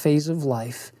little phase of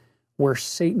life where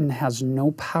Satan has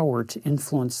no power to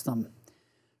influence them.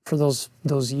 For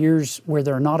those years where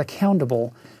they're not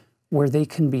accountable, where they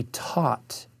can be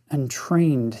taught and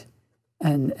trained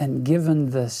and given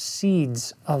the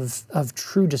seeds of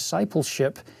true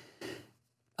discipleship,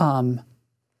 and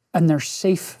they're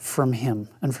safe from him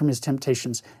and from his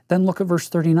temptations. Then look at verse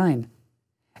 39.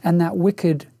 And that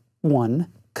wicked one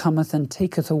cometh and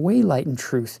taketh away light and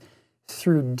truth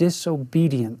through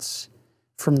disobedience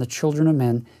from the children of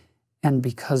men and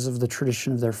because of the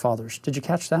tradition of their fathers. Did you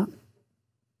catch that?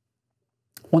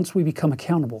 Once we become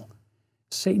accountable,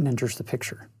 Satan enters the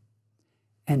picture.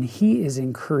 And he is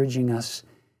encouraging us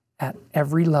at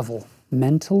every level,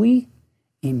 mentally,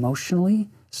 emotionally,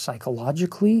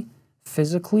 psychologically,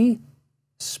 physically,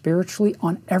 spiritually,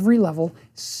 on every level.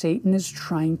 Satan is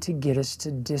trying to get us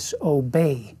to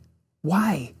disobey.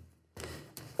 Why?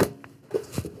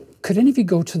 Could any of you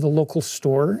go to the local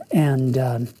store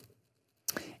and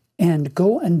and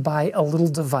go and buy a little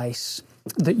device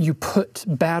that you put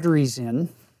batteries in,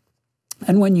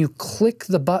 and when you click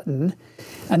the button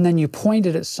and then you point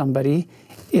it at somebody,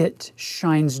 it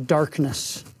shines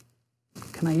darkness.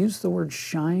 Can I use the word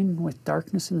shine with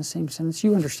darkness in the same sentence?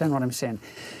 You understand what I'm saying.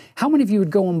 How many of you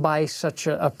would go and buy such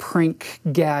a prank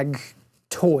gag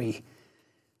toy?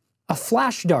 A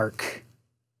flash dark.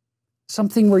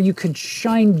 Something where you could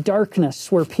shine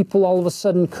darkness, where people all of a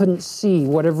sudden couldn't see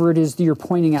whatever it is that you're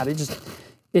pointing at.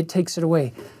 It takes it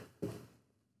away.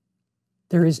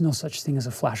 There is no such thing as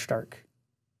a flash dark.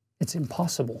 It's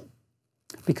impossible,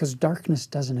 because darkness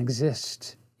doesn't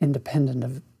exist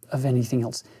independent of anything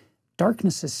else.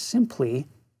 Darkness is simply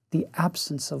the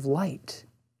absence of light.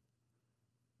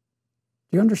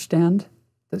 Do you understand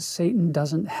that Satan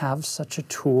doesn't have such a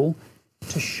tool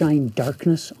to shine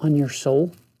darkness on your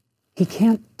soul? He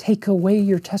can't take away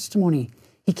your testimony.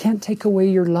 He can't take away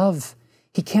your love.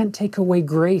 He can't take away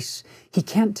grace. He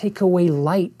can't take away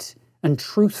light and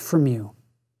truth from you.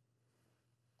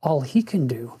 All he can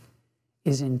do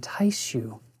is entice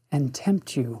you and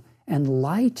tempt you and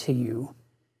lie to you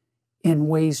in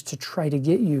ways to try to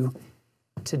get you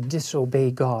to disobey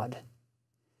God,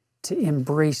 to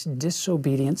embrace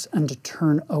disobedience and to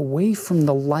turn away from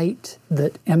the light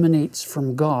that emanates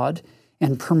from God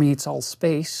and permeates all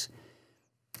space.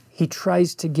 He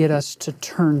tries to get us to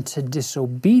turn to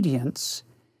disobedience,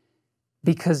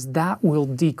 because that will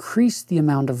decrease the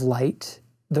amount of light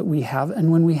that we have.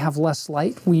 And when we have less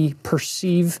light, we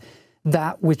perceive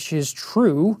that which is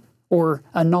true, or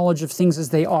a knowledge of things as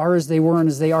they are, as they were, and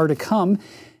as they are to come.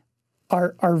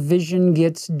 Our vision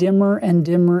gets dimmer and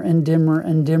dimmer and dimmer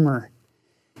and dimmer.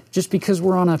 Just because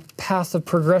we're on a path of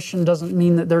progression doesn't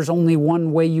mean that there's only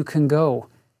one way you can go.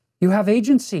 You have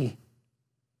agency.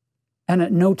 And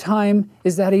at no time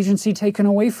is that agency taken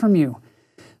away from you.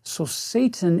 So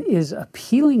Satan is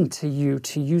appealing to you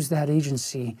to use that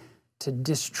agency to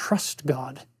distrust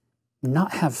God,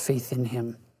 not have faith in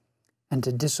Him, and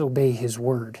to disobey His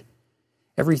word.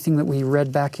 Everything that we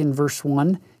read back in verse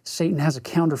 1, Satan has a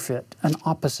counterfeit, an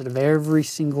opposite of every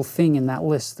single thing in that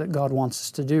list that God wants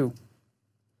us to do.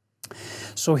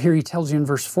 So here he tells you in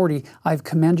verse 40, I've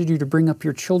commanded you to bring up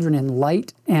your children in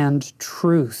light and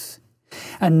truth.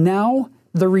 And now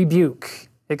the rebuke.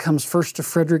 It comes first to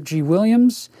Frederick G.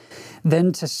 Williams,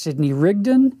 then to Sidney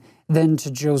Rigdon, then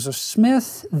to Joseph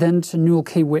Smith, then to Newell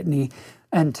K. Whitney.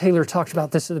 And Taylor talked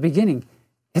about this at the beginning.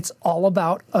 It's all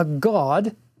about a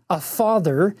God, a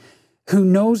father, who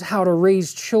knows how to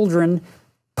raise children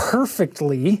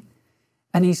perfectly.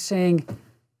 And he's saying,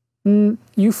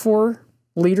 you four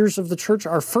leaders of the church,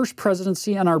 our first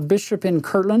presidency and our bishop in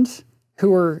Kirtland,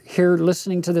 who are here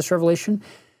listening to this revelation,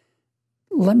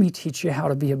 let me teach you how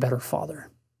to be a better father.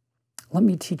 Let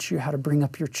me teach you how to bring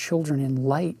up your children in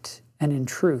light and in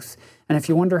truth. And if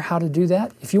you wonder how to do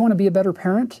that, if you want to be a better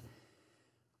parent,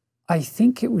 I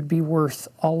think it would be worth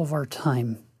all of our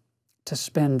time to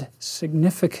spend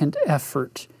significant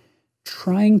effort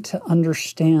trying to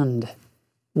understand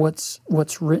what's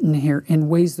written here in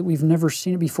ways that we've never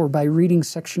seen it before, by reading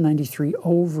section 93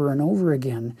 over and over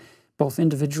again, both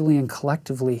individually and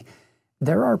collectively.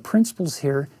 There are principles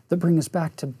here that bring us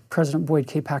back to President Boyd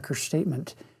K. Packer's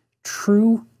statement.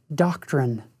 True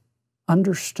doctrine,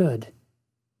 understood,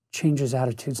 changes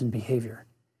attitudes and behavior.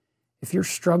 If you're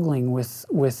struggling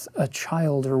with a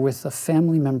child or with a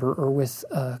family member or with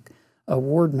a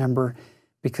ward member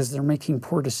because they're making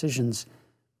poor decisions,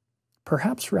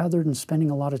 perhaps rather than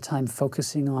spending a lot of time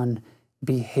focusing on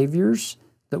behaviors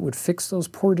that would fix those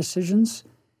poor decisions,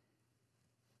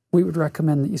 we would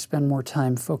recommend that you spend more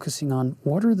time focusing on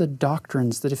what are the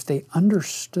doctrines that, if they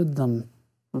understood them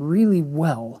really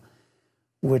well,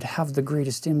 would have the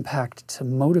greatest impact to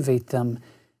motivate them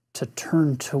to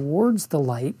turn towards the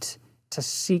light, to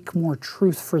seek more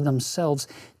truth for themselves,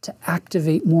 to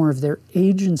activate more of their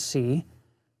agency,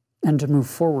 and to move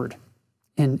forward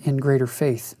in greater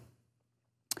faith.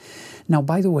 Now,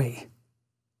 by the way,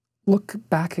 look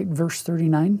back at verse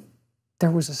 39.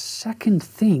 There was a second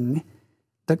thing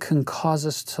that can cause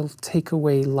us to take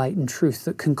away light and truth,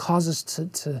 that can cause us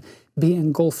to be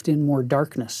engulfed in more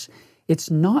darkness.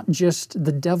 It's not just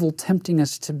the devil tempting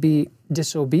us to be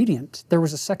disobedient. There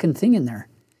was a second thing in there.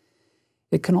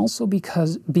 It can also be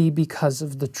because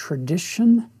of the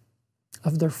tradition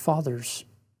of their fathers.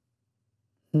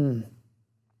 I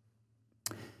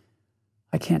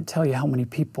can't tell you how many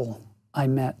people I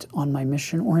met on my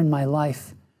mission or in my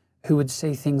life who would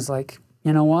say things like,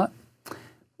 you know what?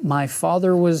 My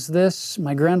father was this,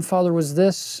 my grandfather was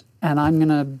this, and I'm going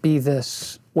to be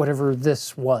this, whatever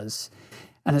this was.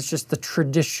 And it's just the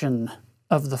tradition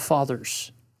of the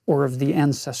fathers or of the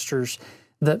ancestors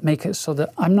that make it so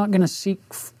that I'm not going to seek,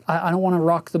 I don't want to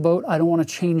rock the boat, I don't want to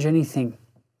change anything.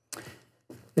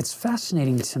 It's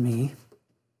fascinating to me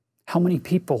how many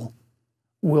people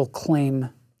will claim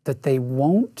that they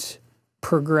won't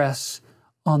progress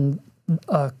on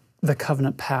the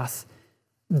covenant path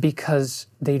because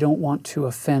they don't want to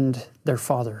offend their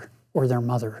father or their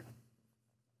mother.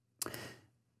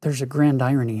 There's a grand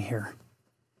irony here.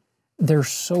 They're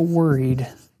so worried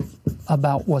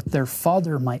about what their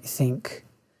father might think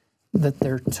that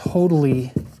they're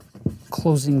totally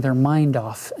closing their mind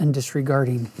off and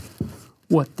disregarding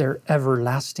what their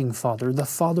everlasting Father, the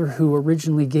Father who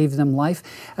originally gave them life,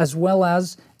 as well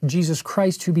as Jesus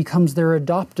Christ, who becomes their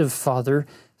adoptive Father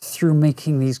through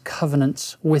making these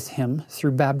covenants with Him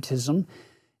through baptism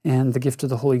and the gift of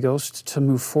the Holy Ghost to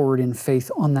move forward in faith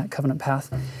on that covenant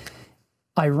path.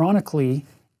 Ironically,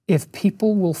 if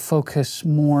people will focus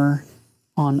more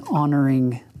on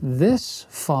honoring this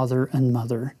father and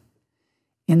mother,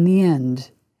 in the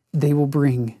end, they will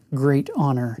bring great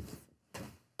honor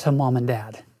to mom and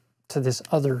dad, to this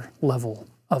other level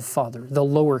of father, the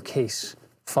lowercase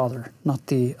father, not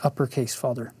the uppercase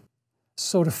father.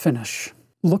 So to finish,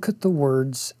 look at the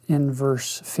words in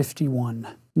verse 51.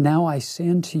 Now I say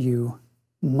unto you,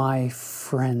 my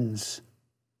friends.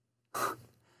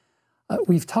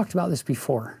 We've talked about this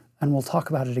before, and we'll talk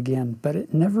about it again, but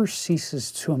it never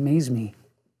ceases to amaze me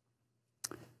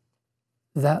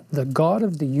that the God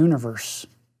of the universe,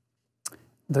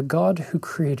 the God who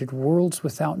created worlds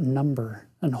without number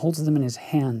and holds them in His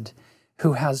hand,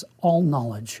 who has all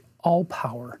knowledge, all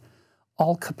power,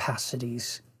 all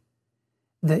capacities,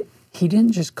 that He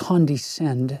didn't just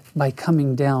condescend by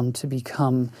coming down to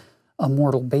become a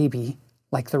mortal baby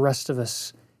like the rest of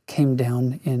us came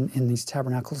down in these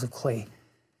tabernacles of clay,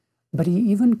 but He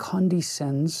even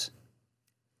condescends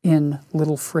in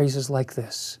little phrases like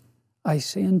this. I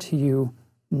say unto you,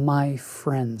 my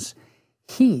friends.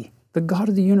 He, the God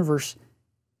of the universe,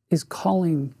 is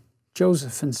calling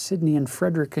Joseph and Sidney and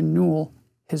Frederick and Newell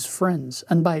His friends.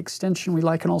 And by extension, we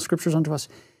liken all scriptures unto us.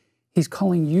 He's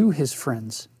calling you His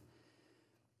friends.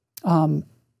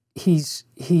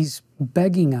 He's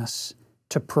begging us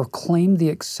to proclaim the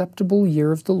acceptable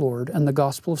year of the Lord and the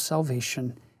gospel of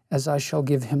salvation, as I shall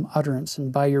give him utterance.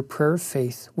 And by your prayer of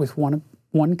faith, with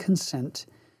one consent,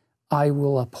 I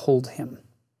will uphold him.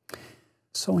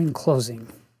 So in closing,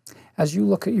 as you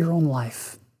look at your own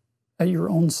life, at your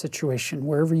own situation,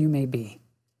 wherever you may be,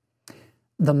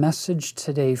 the message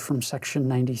today from section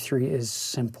 93 is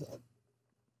simple.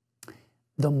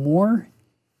 The more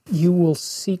you will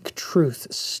seek truth,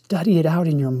 study it out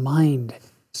in your mind,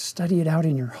 study it out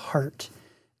in your heart,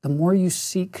 the more you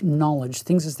seek knowledge,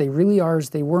 things as they really are, as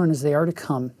they were, and as they are to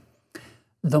come,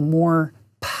 the more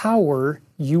power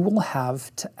you will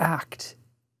have to act.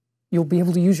 You'll be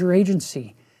able to use your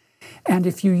agency. And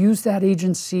if you use that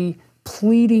agency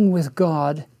pleading with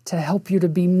God to help you to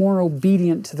be more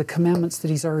obedient to the commandments that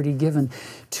He's already given,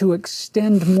 to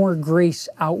extend more grace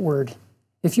outward,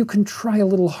 if you can try a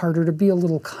little harder to be a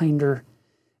little kinder,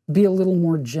 be a little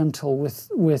more gentle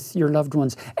with your loved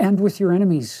ones and with your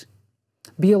enemies,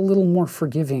 be a little more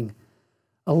forgiving,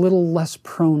 a little less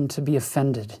prone to be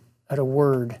offended at a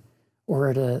word or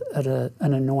at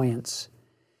an annoyance.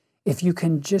 If you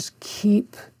can just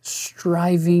keep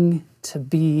striving to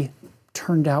be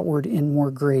turned outward in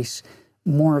more grace,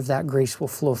 more of that grace will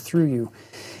flow through you.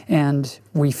 And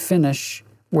we finish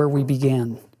where we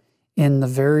began. In the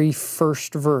very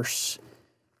first verse,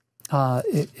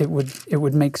 it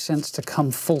would make sense to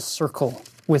come full circle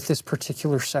with this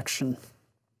particular section.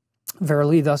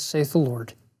 Verily, thus saith the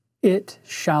Lord, it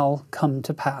shall come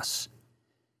to pass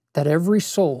that every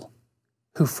soul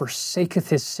who forsaketh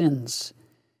his sins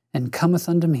and cometh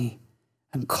unto me,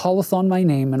 and calleth on my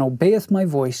name, and obeyeth my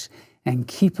voice, and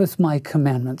keepeth my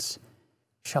commandments,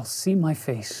 shall see my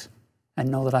face, and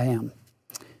know that I am.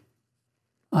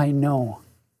 I know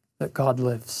that God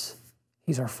lives.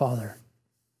 He's our Father.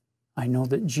 I know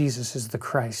that Jesus is the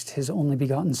Christ, His only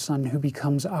begotten Son, who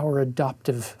becomes our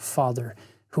adoptive Father,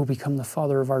 who will become the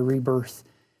Father of our rebirth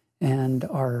and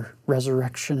our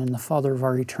resurrection, and the Father of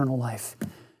our eternal life.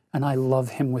 And I love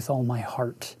Him with all my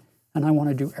heart. And I want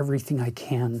to do everything I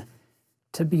can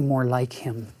to be more like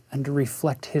Him and to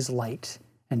reflect His light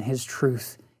and His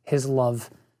truth, His love,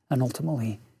 and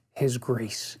ultimately His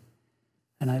grace.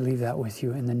 And I leave that with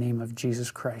you in the name of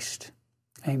Jesus Christ.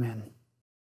 Amen.